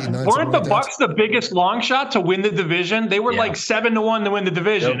 8. Yeah, 8 and 9, weren't the like Bucs the biggest long shot to win the division? They were like 7-1 to win the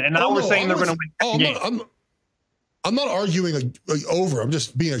division, and now we're saying they're going to win. I'm not arguing over. I'm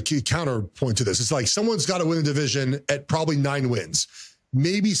just being a counterpoint to this. It's like someone's got to win a division at probably 9 wins.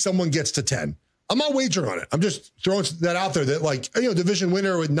 Maybe someone gets to 10. I'm not wagering on it. I'm just throwing that out there that, like, division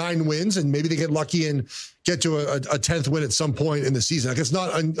winner with 9 wins, and maybe they get lucky and get to a 10th win at some point in the season. Like, it's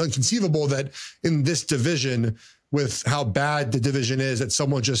not inconceivable that in this division, with how bad the division is, that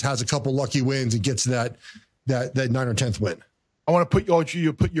someone just has a couple lucky wins and gets that 9 or 10th win. I want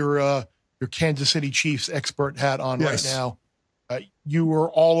to put your Kansas City Chiefs expert hat on right now. You were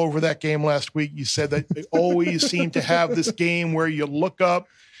all over that game last week. You said that they always seem to have this game where you look up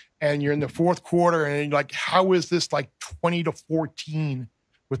and you're in the fourth quarter and you're like, how is this like 20-14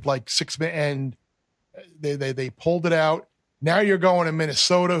 with like 6 minutes? And they pulled it out. Now you're going to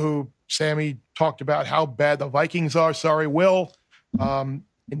Minnesota, who Sammy talked about how bad the Vikings are. Sorry, Will. And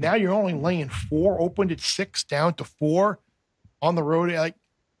now you're only laying 4, opened at 6, down to 4 on the road. Like,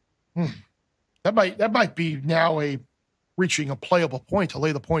 that might be now reaching a playable point to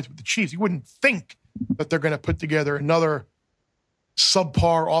lay the points with the Chiefs. You wouldn't think that they're going to put together another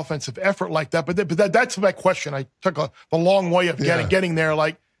subpar offensive effort like that. But that's my question. I took the long way of getting there.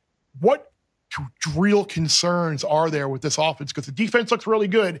 Like, what real concerns are there with this offense? Because the defense looks really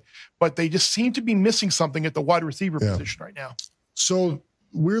good, but they just seem to be missing something at the wide receiver position right now. So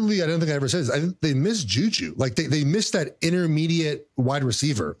weirdly, I don't think I ever said this. I think they miss Juju. Like, they missed that intermediate wide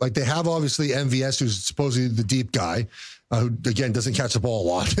receiver. Like, they have obviously MVS, who's supposedly the deep guy, who again doesn't catch the ball a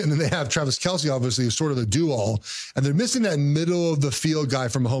lot, and then they have Travis Kelce, obviously, who's sort of the do-all, and they're missing that middle of the field guy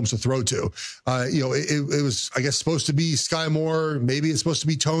from Mahomes to throw to. It was, I guess, supposed to be Sky Moore. Maybe it's supposed to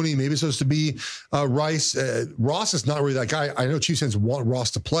be Tony. Maybe it's supposed to be Rice. Ross is not really that guy. I know Chiefs fans want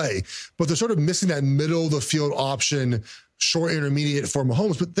Ross to play, but they're sort of missing that middle of the field option, short intermediate for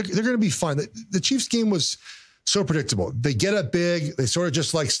Mahomes, but they're going to be fine. The Chiefs game was so predictable. They get up big. They sort of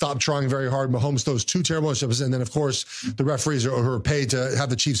just like stop trying very hard. Mahomes throws 2 terrible interceptions. And then, of course, the referees who are paid to have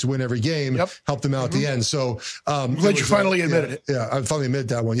the Chiefs win every game help them out at the end. So glad you finally admitted it. Yeah, I finally admitted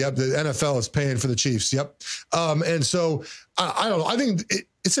that one. Yep. The NFL is paying for the Chiefs. Yep. And so I don't know. I think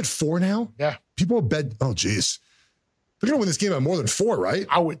it's at 4 now. Yeah. People bet. Oh, geez. They're going to win this game by more than 4, right?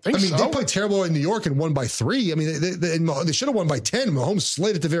 I would think so. I mean, they played terrible in New York and won by 3. I mean, they should have won by 10. Mahomes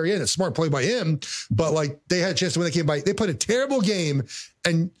slayed at the very end. A smart play by him. But, like, they had a chance to win that game they played a terrible game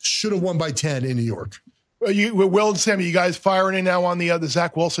and should have won by 10 in New York. Will and Sammy, you guys firing in now on the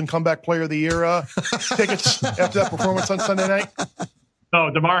Zach Wilson Comeback Player of the Year tickets after that performance on Sunday night?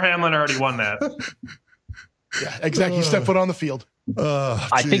 No, DeMar Hamlin already won that. Yeah, exactly. You stepped foot on the field.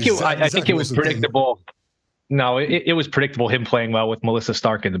 I think it was predictable. No, it was predictable him playing well with Melissa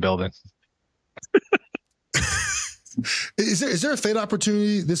Stark in the building. Is there a fade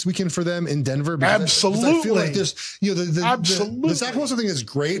opportunity this weekend for them in Denver? Because absolutely. I feel like there's, the Zach Wilson thing is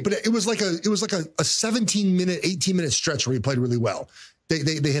great, but it was like a 17-minute, 18-minute stretch where he played really well.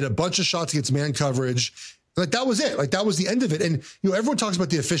 They hit a bunch of shots against man coverage. Like, that was it. Like, that was the end of it. And, everyone talks about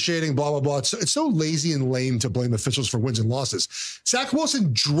the officiating, blah, blah, blah. It's so lazy and lame to blame officials for wins and losses. Zach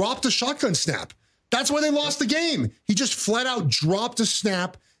Wilson dropped a shotgun snap. That's why they lost the game. He just flat out dropped a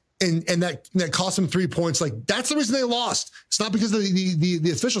snap, and that cost him 3 points. Like, that's the reason they lost. It's not because of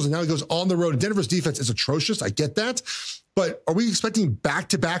the officials. And now he goes on the road. Denver's defense is atrocious. I get that. But are we expecting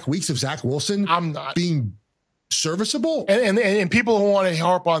back-to-back weeks of Zach Wilson being serviceable? And people who want to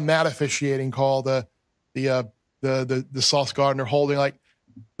harp on that officiating call, the Sauce Gardner holding, like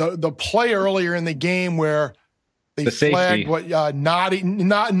the play earlier in the game where they flagged was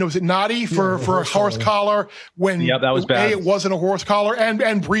it Noddy for a horse collar when that was bad. It wasn't a horse collar, and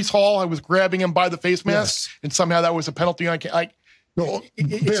Breece Hall, I was grabbing him by the face mask, and somehow that was a penalty on.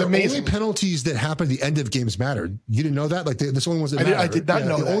 It's amazing. Only penalties that happen at the end of games matter. You didn't know that? Like, this only ones that matter. I did not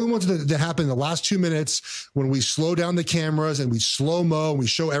know the that. only ones that happen in the last 2 minutes when we slow down the cameras and we slow-mo and we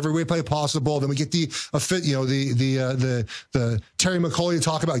show every replay possible. Then we get the Terry McCauley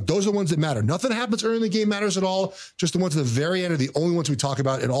talk about. Like, those are the ones that matter. Nothing happens early in the game matters at all. Just the ones at the very end are the only ones we talk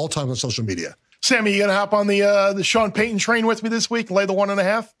about at all times on social media. Sammy, you going to hop on the Sean Payton train with me this week? Lay the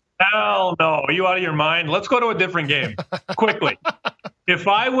 1.5? Hell no. Are you out of your mind? Let's go to a different game quickly. If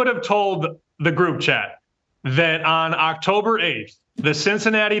I would have told the group chat that on October 8th, the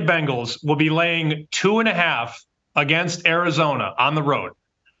Cincinnati Bengals will be laying 2.5 against Arizona on the road,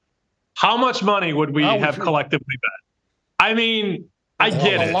 how much money would we have collectively bet? I mean, I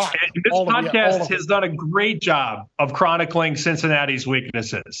get it. And this podcast has done a great job of chronicling Cincinnati's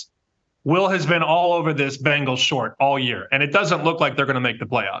weaknesses. Will has been all over this Bengals short all year, and it doesn't look like they're going to make the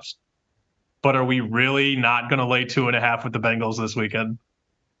playoffs. But are we really not going to lay 2.5 with the Bengals this weekend?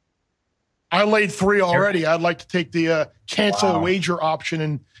 I laid 3 already. I'd like to take the cancel wager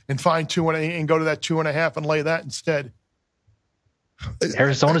option and find 2 and go to that 2.5 and lay that instead.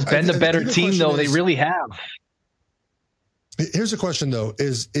 Arizona's been the better team, though. They really have. Here's the question, though: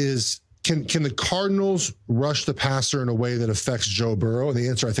 Can the Cardinals rush the passer in a way that affects Joe Burrow? And the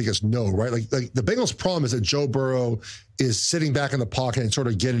answer, I think, is no, right? Like the Bengals' problem is that Joe Burrow is sitting back in the pocket and sort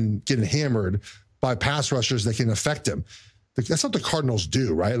of getting hammered by pass rushers that can affect him. That's what the Cardinals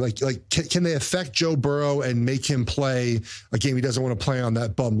do, right? Like can they affect Joe Burrow and make him play a game he doesn't want to play on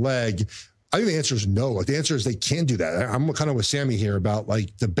that bum leg? I think the answer is no. Like the answer is they can do that. I'm kind of with Sammy here about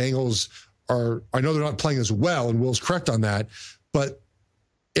like the Bengals are. I know they're not playing as well, and Will's correct on that, but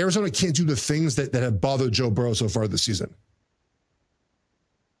Arizona can't do the things that have bothered Joe Burrow so far this season.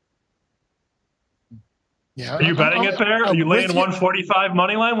 Yeah, are you betting it there? Are you laying 145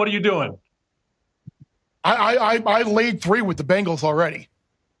 money line? What are you doing? I laid 3 with the Bengals already,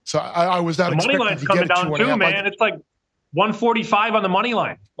 so I was not expecting to get it. The money line's coming down too, man. It's like 145 on the money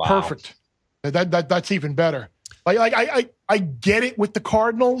line. Wow. Perfect. That's even better. Like I get it with the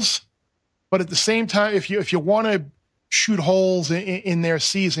Cardinals, but at the same time, if you want to shoot holes in their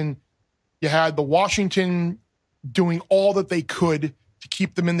season, you had the Washington doing all that they could to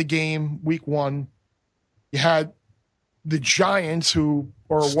keep them in the game week 1. You had the Giants, who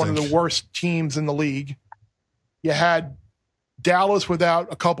are one of the worst teams in the league. You had Dallas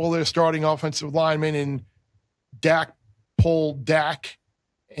without a couple of their starting offensive linemen, and Dak pulled Dak,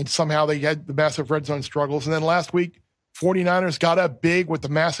 and somehow they had the massive red zone struggles. And then last week, 49ers got up big with the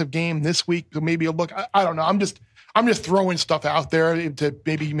massive game. This week, maybe a look. I don't know. I'm just throwing stuff out there to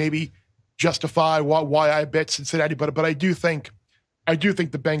maybe justify why I bet Cincinnati. But I do think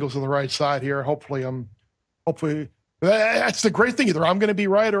the Bengals are the right side here. Hopefully that's the great thing. Either I'm going to be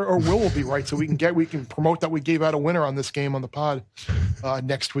right or Will be right, so we can promote that we gave out a winner on this game on the pod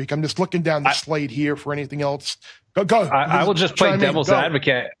next week. I'm just looking down the slate here for anything else. Go. I will just play devil's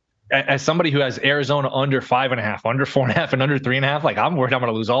advocate. As somebody who has Arizona under 5.5, under 4.5, and under 3.5, like I'm worried I'm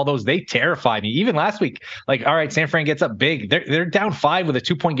going to lose all those. They terrify me. Even last week, like, all right, San Fran gets up big. They're down 5 with a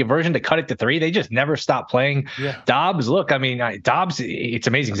 2-point conversion to cut it to 3. They just never stop playing. Yeah. Dobbs, look, I mean, Dobbs, it's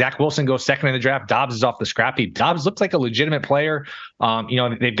amazing. Zach Wilson goes second in the draft. Dobbs is off the scrap heap. Dobbs looks like a legitimate player.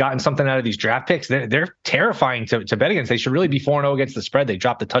 They've gotten something out of these draft picks. They're terrifying to bet against. They should really be 4-0 against the spread. They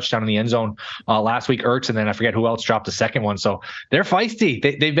dropped a touchdown in the end zone last week. Ertz, and then I forget who else dropped the second one. So they're feisty.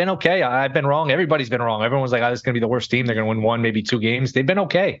 They've been okay. I've been wrong. Everybody's been wrong. Everyone's like, this is going to be the worst team. They're going to win 1, maybe 2 games. They've been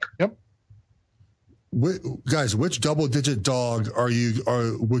okay. Yep. Guys, which double-digit dog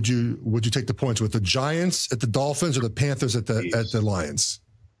would you take the points with? The Giants at the Dolphins or the Panthers at the Lions?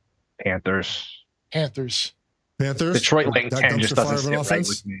 Panthers. Detroit laying 10 just doesn't sit right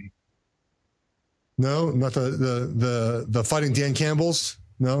with me. No, not the Fighting Dan Campbell's.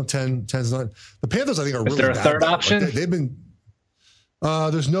 No, 10's not. The Panthers, I think, are really bad. Is there a third option? Like they've been.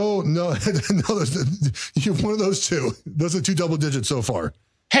 There's no. You have one of those 2. Those are 2 double digits so far.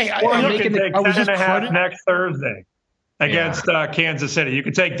 Hey, I was just 10.5 next Thursday against Kansas City. You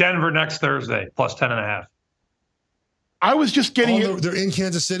could take Denver next Thursday plus 10.5. I was just getting. They're in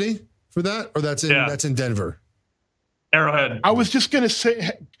Kansas City for that, or that's in Denver. Arrowhead. I was just going to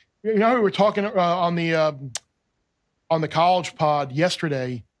say, we were talking on the college pod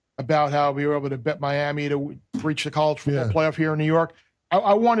yesterday about how we were able to bet Miami to reach the college football playoff here in New York.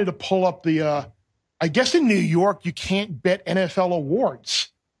 I wanted to pull up I guess in New York, you can't bet NFL awards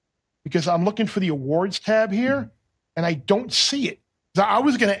because I'm looking for the awards tab here and I don't see it. So I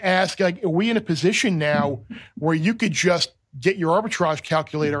was going to ask, like, are we in a position now where you could just get your arbitrage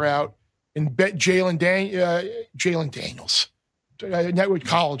calculator out and bet Jalen Daniels, Network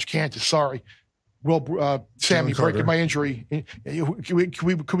College, Kansas, sorry. Sammy breaking my injury. Could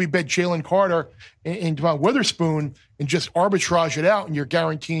we bet Jalen Carter and Devon Witherspoon and just arbitrage it out, and you're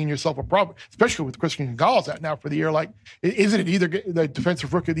guaranteeing yourself a profit, especially with Christian McCaffrey out now for the year? Like, isn't it either the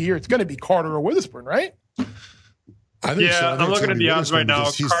defensive rookie of the year? It's going to be Carter or Witherspoon, right? I think so. I'm looking at the odds right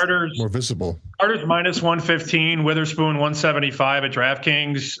now. Carter's more visible. Carter's minus 115, Witherspoon 175 at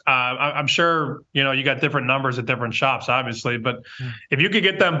DraftKings. I'm sure you got different numbers at different shops, obviously, but if you could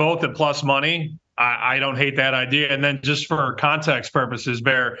get them both at plus money, I don't hate that idea. And then just for context purposes,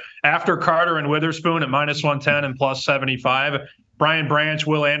 Bear, after Carter and Witherspoon at minus 110 and plus 75, Brian Branch,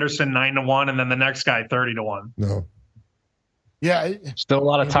 Will Anderson 9-1, and then the next guy 30-1. No. Yeah, still a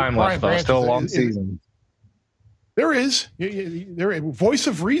lot of time left, though. Still a long season. There is. Voice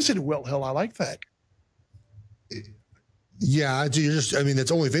of reason, Will Hill. I like that. Yeah,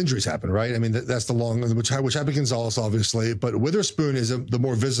 that's only if injuries happen, right? I mean, that's the long, which happened Gonzalez, obviously, but Witherspoon is the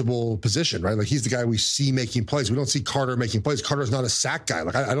more visible position, right? Like, he's the guy we see making plays. We don't see Carter making plays. Carter's not a sack guy.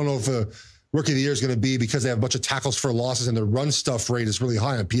 Like, I don't know if rookie of the year is going to be because they have a bunch of tackles for losses and their run stuff rate is really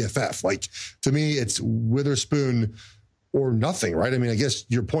high on PFF. Like, to me, it's Witherspoon or nothing, right? I mean, I guess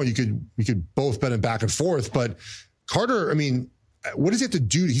your point, you could both bet him back and forth, but Carter, I mean, what does he have to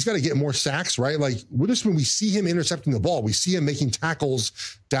do? He's got to get more sacks, right? Like Witherspoon, we see him intercepting the ball. We see him making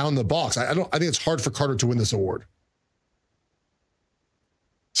tackles down the box. I think it's hard for Carter to win this award.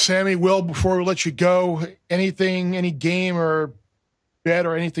 Sammy, Will, before we let you go, any game or bet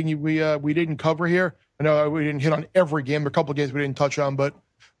or anything we didn't cover here? I know we didn't hit on every game. There are a couple of games we didn't touch on, but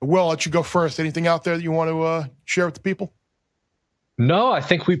Will, I'll let you go first. Anything out there that you want to share with the people? No, I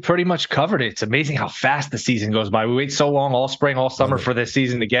think we pretty much covered it. It's amazing how fast the season goes by. We wait so long, all spring, all summer for this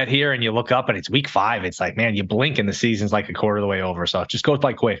season to get here, and you look up and it's week 5. It's like, man, you blink and the season's like a quarter of the way over. So it just goes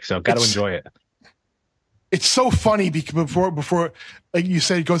by quick. So got to enjoy it. It's so funny because before like you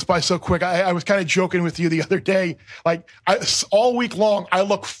said, it goes by so quick. I was kind of joking with you the other day. Like all week long, I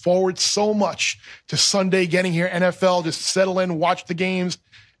look forward so much to Sunday getting here, NFL, just settle in, watch the games.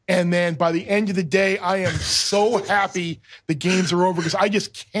 And then by the end of the day, I am so happy the games are over because I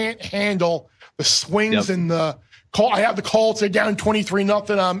just can't handle the swings and the call. I have the Colts. They're down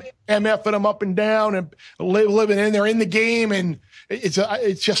 23-0. I'm MFing them up and down and living in. They're in the game. And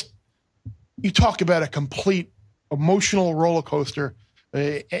it's just, you talk about a complete emotional roller coaster,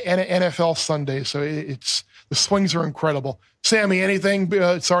 NFL Sunday. So the swings are incredible. Sammy, anything?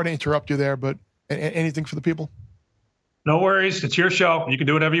 Sorry to interrupt you there, but anything for the people? No worries. It's your show. You can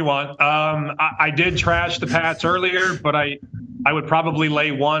do whatever you want. I did trash the Pats earlier, but I would probably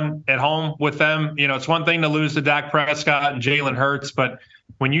lay 1 at home with them. You know, it's one thing to lose to Dak Prescott and Jalen Hurts, but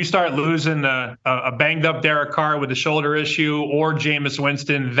when you start losing a banged up Derek Carr with a shoulder issue or Jameis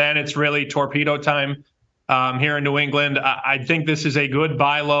Winston, then it's really torpedo time here in New England. I think this is a good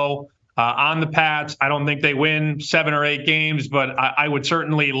buy low on the Pats. I don't think they win 7 or 8 games, but I would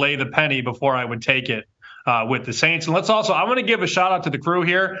certainly lay the penny before I would take it. With the Saints. And I want to give a shout out to the crew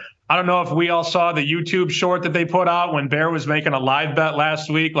here. I don't know if we all saw the YouTube short that they put out when Bear was making a live bet last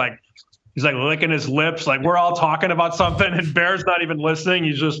week. Like he's like licking his lips. Like we're all talking about something and Bear's not even listening.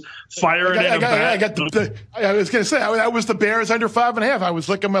 He's just firing in a bet. I was going to say, that was the Bears under 5.5. I was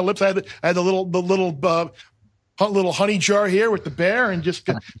licking my lips. I had the little honey jar here with the Bear and just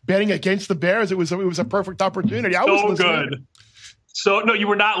betting against the Bears. It was a perfect opportunity. I was good. So, no, you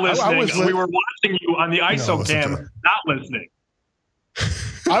were not listening. We were watching you on the ISO cam, not listening.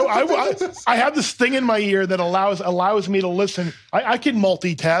 I have this thing in my ear that allows me to listen. I can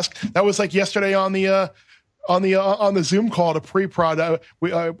multitask. That was like yesterday on the Zoom call to pre-prod. I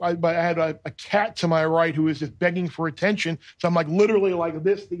had a cat to my right who was just begging for attention. So I'm like literally like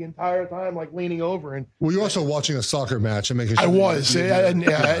this the entire time, like leaning over. And well, you're also watching a soccer match and making sure. I was.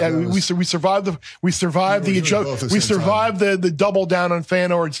 We survived the double down on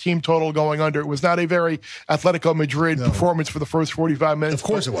Feyenoord's team total going under. It was not a very Atletico Madrid performance for the first 45 minutes. Of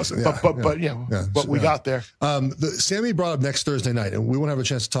course it wasn't. But we got there. Sammy brought up next Thursday night, and we won't have a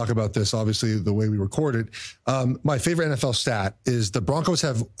chance to talk about this, obviously, the way we record it. My favorite NFL stat is the Broncos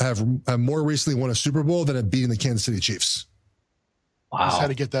have more recently won a Super Bowl than have beaten the Kansas City Chiefs. Wow. Just had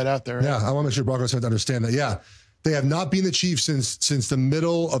to get that out there. Yeah, I want to make sure Broncos have to understand that. Yeah, they have not beaten the Chiefs since the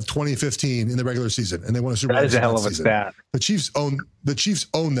middle of 2015 in the regular season, and they won a Super Bowl. That is a hell of a stat. The Chiefs own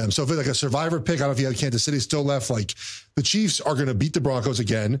them. So if it's like a survivor pick, I don't know if you have Kansas City still left. Like the Chiefs are going to beat the Broncos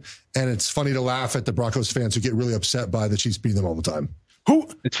again, and it's funny to laugh at the Broncos fans who get really upset by the Chiefs beating them all the time.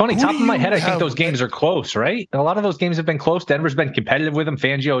 It's funny. Top of my head, I think those games are close, right? A lot of those games have been close. Denver's been competitive with them.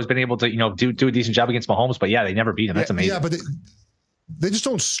 Fangio has been able to, do a decent job against Mahomes, but yeah, they never beat him. That's amazing. Yeah, but they just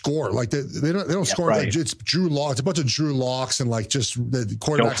don't score. Like they don't score. Right. Like, it's Drew Lock. It's a bunch of Drew Locks and like just the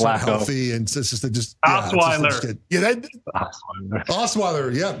quarterback's not healthy, and it's just Osweiler.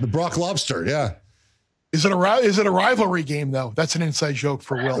 Osweiler. Yeah, the Brock Lobster. Yeah. Is it a rivalry game though? That's an inside joke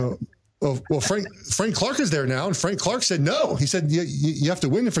for Will. Well, Frank Clark is there now, and Frank Clark said no. He said you have to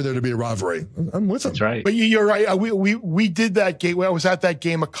win for there to be a rivalry. I'm with him. That's right. But you're right. We did that game. I was at that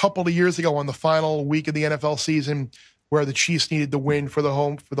game a couple of years ago on the final week of the NFL season, where the Chiefs needed to win for the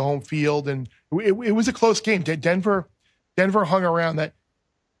home field, and it was a close game. Denver hung around that.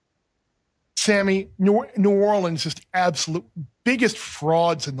 Sammy, New Orleans just absolute biggest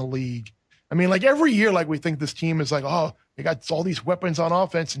frauds in the league. I mean, like every year, like we think this team is like, oh, they got all these weapons on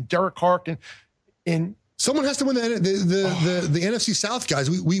offense and Derek Carr and someone has to win the NFC South, guys.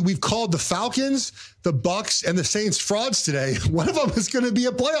 We've called the Falcons, the Bucks, and the Saints frauds today. One of them is going to be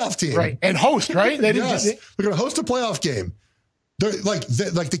a playoff team, right? And host, right? They're going to host a playoff game. Like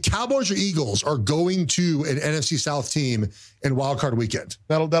the Cowboys or Eagles are going to an NFC South team in Wild Card Weekend.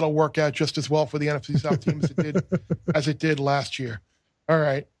 That'll work out just as well for the NFC South team as it did last year. All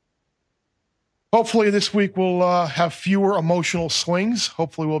right. Hopefully this week we'll have fewer emotional swings.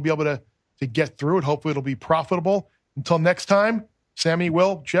 Hopefully we'll be able to get through it. Hopefully it'll be profitable. Until next time, Sammy,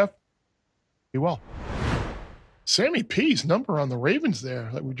 Will, Jeff, be well. Sammy P's number on the Ravens there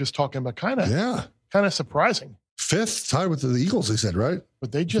that we were just talking about, kind of surprising. 5th, tied with the Eagles, they said, right?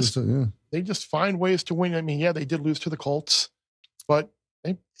 But they just find ways to win. I mean, yeah, they did lose to the Colts, but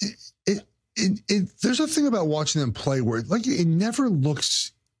there's a thing about watching them play where it never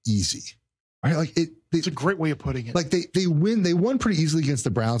looks easy, right? Like it's a great way of putting it. Like they won pretty easily against the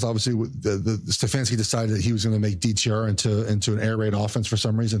Browns. Obviously, the Stefanski decided that he was going to make DTR into an air raid offense for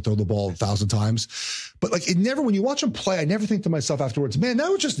some reason, throw the ball 1,000 times. But it never, when you watch them play, I never think to myself afterwards, man, that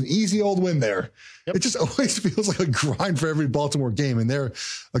was just an easy old win there. Yep. It just always feels like a grind for every Baltimore game, and they're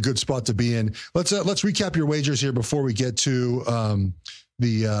a good spot to be in. Let's recap your wagers here before we get to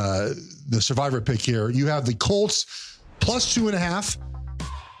the survivor pick here. You have the Colts plus 2.5.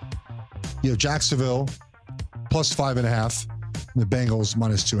 You have Jacksonville plus 5.5, and the Bengals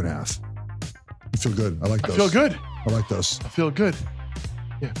minus 2.5. You feel good. I like those. I feel good. I like those. I feel good.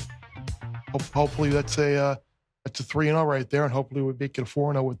 Yeah. Hopefully that's a 3-0 right there, and hopefully we make it a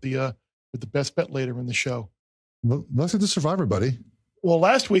 4-0 with the best bet later in the show. Well, let's hit the survivor, buddy. Well,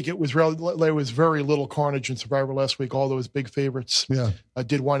 last week there was very little carnage in Survivor last week. All those big favorites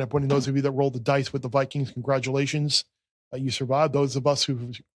did wind up winning. Those of you that rolled the dice with the Vikings, congratulations. You survived. Those of us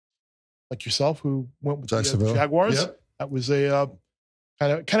who, like yourself, who went with the Jaguars, that was a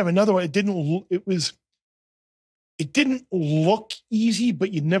kind of another one. It didn't look easy,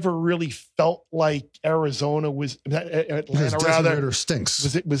 but you never really felt like Arizona was Atlanta rather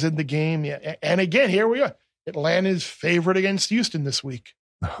stinks. Was in the game. Yeah. And again, here we are. Atlanta's favorite against Houston this week.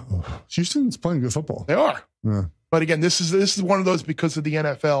 Houston's playing good football. They are. Yeah. But again, this is one of those because of the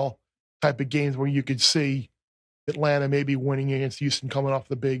NFL type of games where you could see Atlanta maybe winning against Houston coming off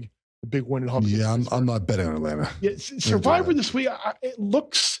the big win at home. Yeah, I'm not betting on Atlanta. Yeah, Survivor this week, it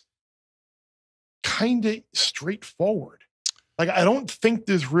looks kind of straightforward. Like, I don't think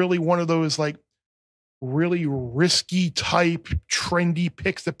there's really one of those really risky type trendy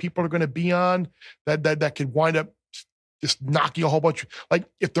picks that people are going to be on that could wind up just knocking a whole bunch. Like,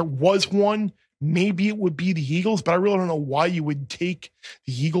 if there was one, maybe it would be the Eagles, but I really don't know why you would take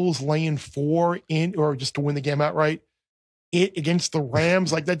the Eagles laying 4 in, or just to win the game outright, against the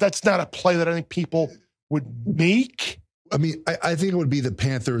Rams. Like that's not a play that I think people would make. I mean, I think it would be the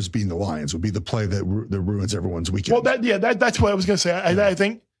Panthers beating the Lions would be the play that ruins everyone's weekend. Well, that's what I was going to say. I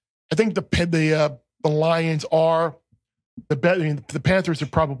think the Lions are the best. I mean, the Panthers are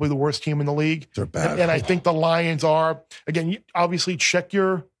probably the worst team in the league. They're bad, and I think the Lions are. Again, you obviously check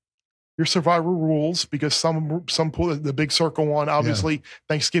your Survivor rules, because some pull the big circle one. Obviously,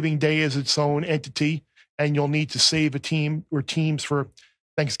 Thanksgiving Day is its own entity, and you'll need to save a team or teams for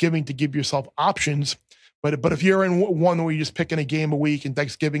Thanksgiving to give yourself options. But if you're in one where you're just picking a game a week and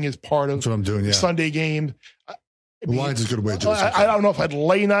Thanksgiving is part of that's what I'm doing, the Sunday game, the Lions is a good way to I don't know if I'd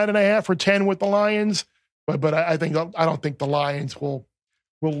lay 9.5 or 10 with the Lions, but I don't think the Lions will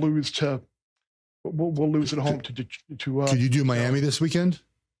lose to we'll lose at home to. Could you do Miami this weekend?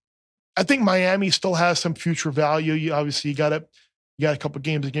 I think Miami still has some future value. You got a couple of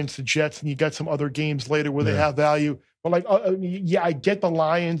games against the Jets, and you got some other games later where they have value. But I get the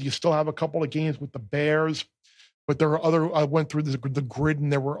Lions. You still have a couple of games with the Bears, but there are other. I went through the grid,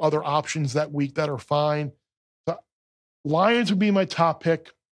 and there were other options that week that are fine. The Lions would be my top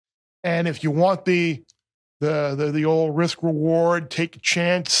pick, and if you want the old risk reward, take a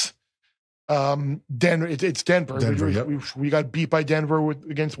chance. Denver. It's Denver. We got beat by Denver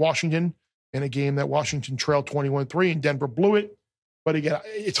against Washington in a game that Washington trailed 21-3, and Denver blew it. But again,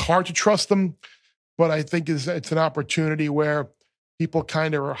 it's hard to trust them. But I think it's an opportunity where people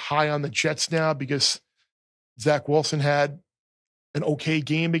kind of are high on the Jets now because Zach Wilson had an okay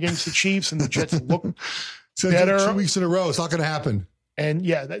game against the Chiefs, and the Jets look better. 2 weeks in a row, it's not going to happen. And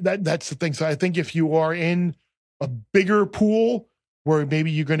that's the thing. So I think if you are in a bigger pool where maybe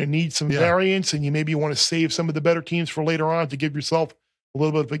you're going to need some variance, and you maybe want to save some of the better teams for later on to give yourself a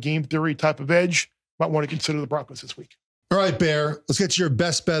little bit of a game theory type of edge, might want to consider the Broncos this week. All right, Bear, let's get to your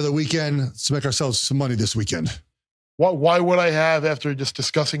best bet of the weekend. Let's make ourselves some money this weekend. Why would I have, after just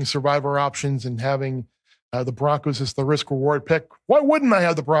discussing Survivor options and having the Broncos as the risk-reward pick, why wouldn't I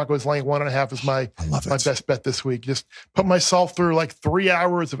have the Broncos laying 1.5 as my best bet this week? Just put myself through 3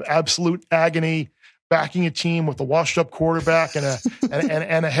 hours of absolute agony, backing a team with a washed-up quarterback and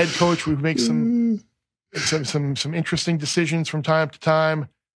a head coach who makes some interesting decisions from time to time.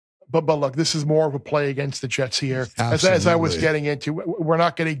 But look, this is more of a play against the Jets here. As I was getting into, we're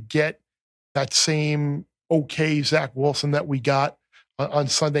not going to get that same okay Zach Wilson that we got on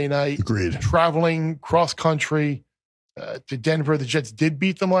Sunday night. Agreed. Traveling cross country to Denver. The Jets did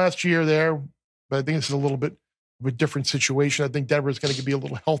beat them last year there, but I think this is a little bit of a different situation. I think Denver is going to be a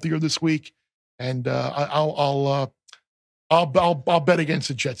little healthier this week, and I'll bet against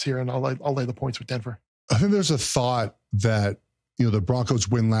the Jets here, and I'll lay the points with Denver. I think there's a thought that, the Broncos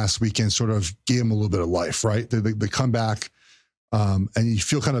win last weekend sort of gave them a little bit of life, right? They come back, and you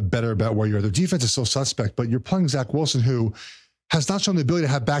feel kind of better about where you are. Their defense is still suspect, but you're playing Zach Wilson, who has not shown the ability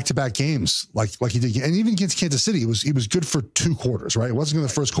to have back-to-back games like he did. And even against Kansas City, he was good for 2 quarters, right? It wasn't in the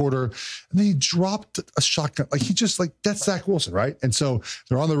first quarter. And then he dropped a shotgun. That's Zach Wilson, right? And so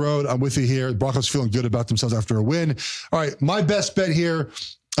they're on the road. I'm with you here. The Broncos feeling good about themselves after a win. All right, my best bet here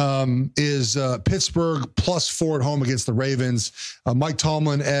is Pittsburgh +4 at home against the Ravens. Mike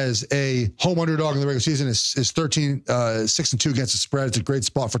Tomlin as a home underdog in the regular season is 6-2 against the spread. It's a great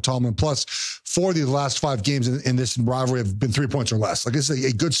spot for Tomlin. Plus, 4 of the last 5 games in this rivalry have been 3 points or less. It's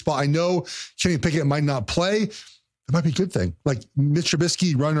a good spot. I know Kenny Pickett might not play. It might be a good thing. Mitch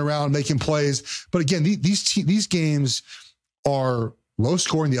Trubisky running around making plays. But again, these games are low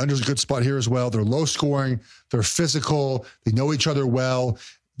scoring. The under is a good spot here as well. They're low scoring. They're physical. They know each other well.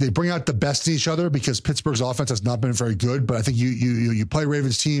 They bring out the best in each other because Pittsburgh's offense has not been very good. But I think you play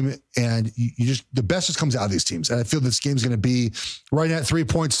Ravens team and the best just comes out of these teams. And I feel this game's going to be right at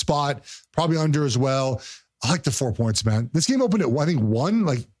 3-point spot, probably under as well. I like the 4 points, man. This game opened at, I think, 1,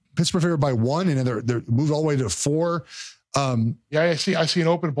 Pittsburgh favored by 1, and then they're moved all the way to 4. I see an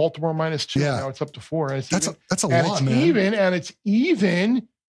open Baltimore -2. Yeah. Now it's up to 4. That's a lot, man. It's even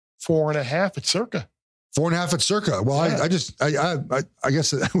 4.5 at circa. 4.5 at circa. Well, yeah. I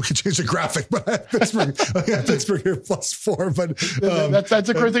guess we could change the graphic, but Pittsburgh here +4. But that's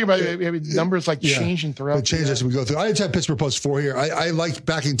a great thing about it. Numbers changing throughout. It changes as we go through. I just have Pittsburgh +4 here. I like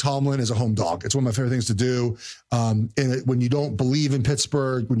backing Tomlin as a home dog. It's one of my favorite things to do. And when you don't believe in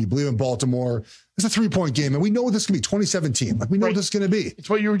Pittsburgh, when you believe in Baltimore, it's a 3-point game, and we know this is going to be 2017. We know this is going to be. It's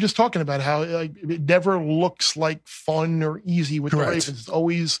what you were just talking about. How it never looks like fun or easy with the Ravens. It's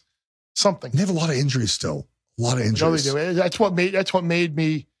always something. They have a lot of injuries still. A lot of injuries. No, they do. That's what made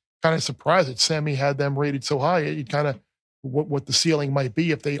me kind of surprised that Sammy had them rated so high. It kind of what the ceiling might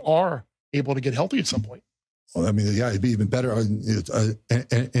be if they are able to get healthy at some point. Well, I mean, it'd be even better in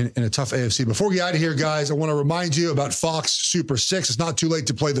a tough AFC. Before we get out of here, guys, I want to remind you about Fox Super 6. It's not too late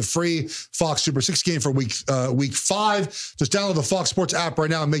to play the free Fox Super 6 game for week 5. Just download the Fox Sports app right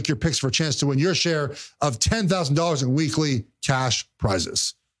now and make your picks for a chance to win your share of $10,000 in weekly cash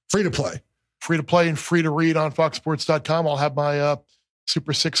prizes. Free to play. Free to play and free to read on foxsports.com. I'll have my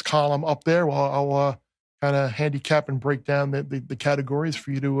Super 6 column up there. I'll kind of handicap and break down the categories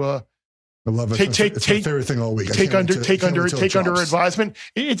for you to I love it. It's my favorite thing all week. Take under advisement.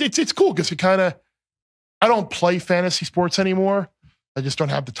 It's cool because I don't play fantasy sports anymore. I just don't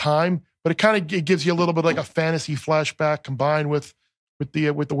have the time. But it gives you a little bit like a fantasy flashback combined with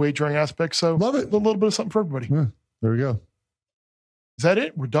the wagering aspect. So love it. A little bit of something for everybody. Yeah, there we go. Is that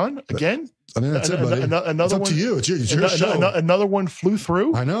it? We're done again? I think that's it, buddy. It's up to you. It's your show. Another one flew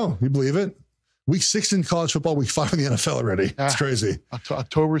through. I know. You believe it? Week 6 in college football, week 5 in the NFL already. It's crazy.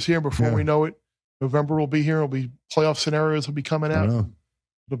 October's here. Before we know it, November will be here. It'll be playoff scenarios will be coming out.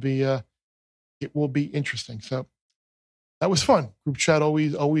 It will be interesting. So that was fun. Group chat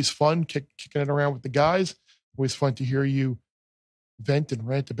always fun. Kicking it around with the guys. Always fun to hear you vent and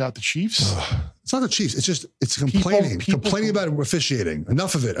rant about the Chiefs. It's not the Chiefs. It's complaining. Complaining about officiating.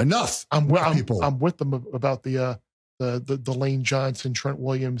 Enough of it. Enough. I'm with them about the Lane Johnson, Trent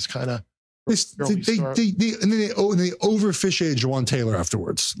Williams kind of. They over officiated Jawan Taylor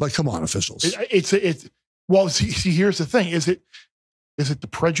afterwards. Come on, officials. Well, see, here's the thing: is it the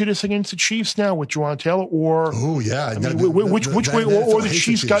prejudice against the Chiefs now with Jawan Taylor, or which way, or the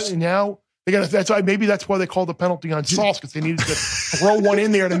Chiefs got now? They got that's why they call the penalty on Sauce, because they needed to throw one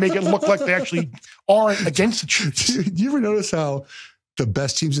in there to make it look like they actually aren't against the Chiefs. Do you ever notice how the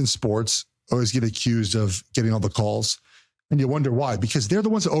best teams in sports always get accused of getting all the calls? And you wonder why, because they're the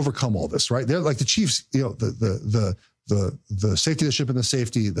ones that overcome all this, right? They're like the Chiefs, the safety leadership and the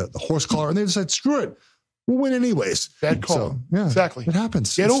safety, the horse collar, and they decide, screw it, we'll win anyways. Bad call. So, exactly. It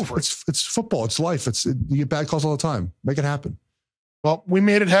happens. Get over it. It's football. It's life. You get bad calls all the time. Make it happen. Well, we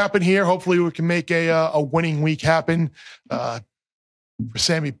made it happen here. Hopefully we can make a winning week happen. For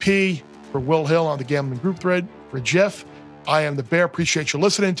Sammy P, for Will Hill on the Gambling Group thread, for Geoff, I am the Bear. Appreciate you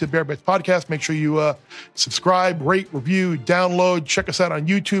listening to Bear Bets Podcast. Make sure you subscribe, rate, review, download. Check us out on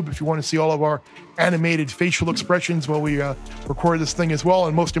YouTube if you want to see all of our animated facial expressions while we record this thing as well.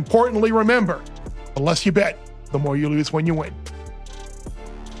 And most importantly, remember, the less you bet, the more you lose when you win.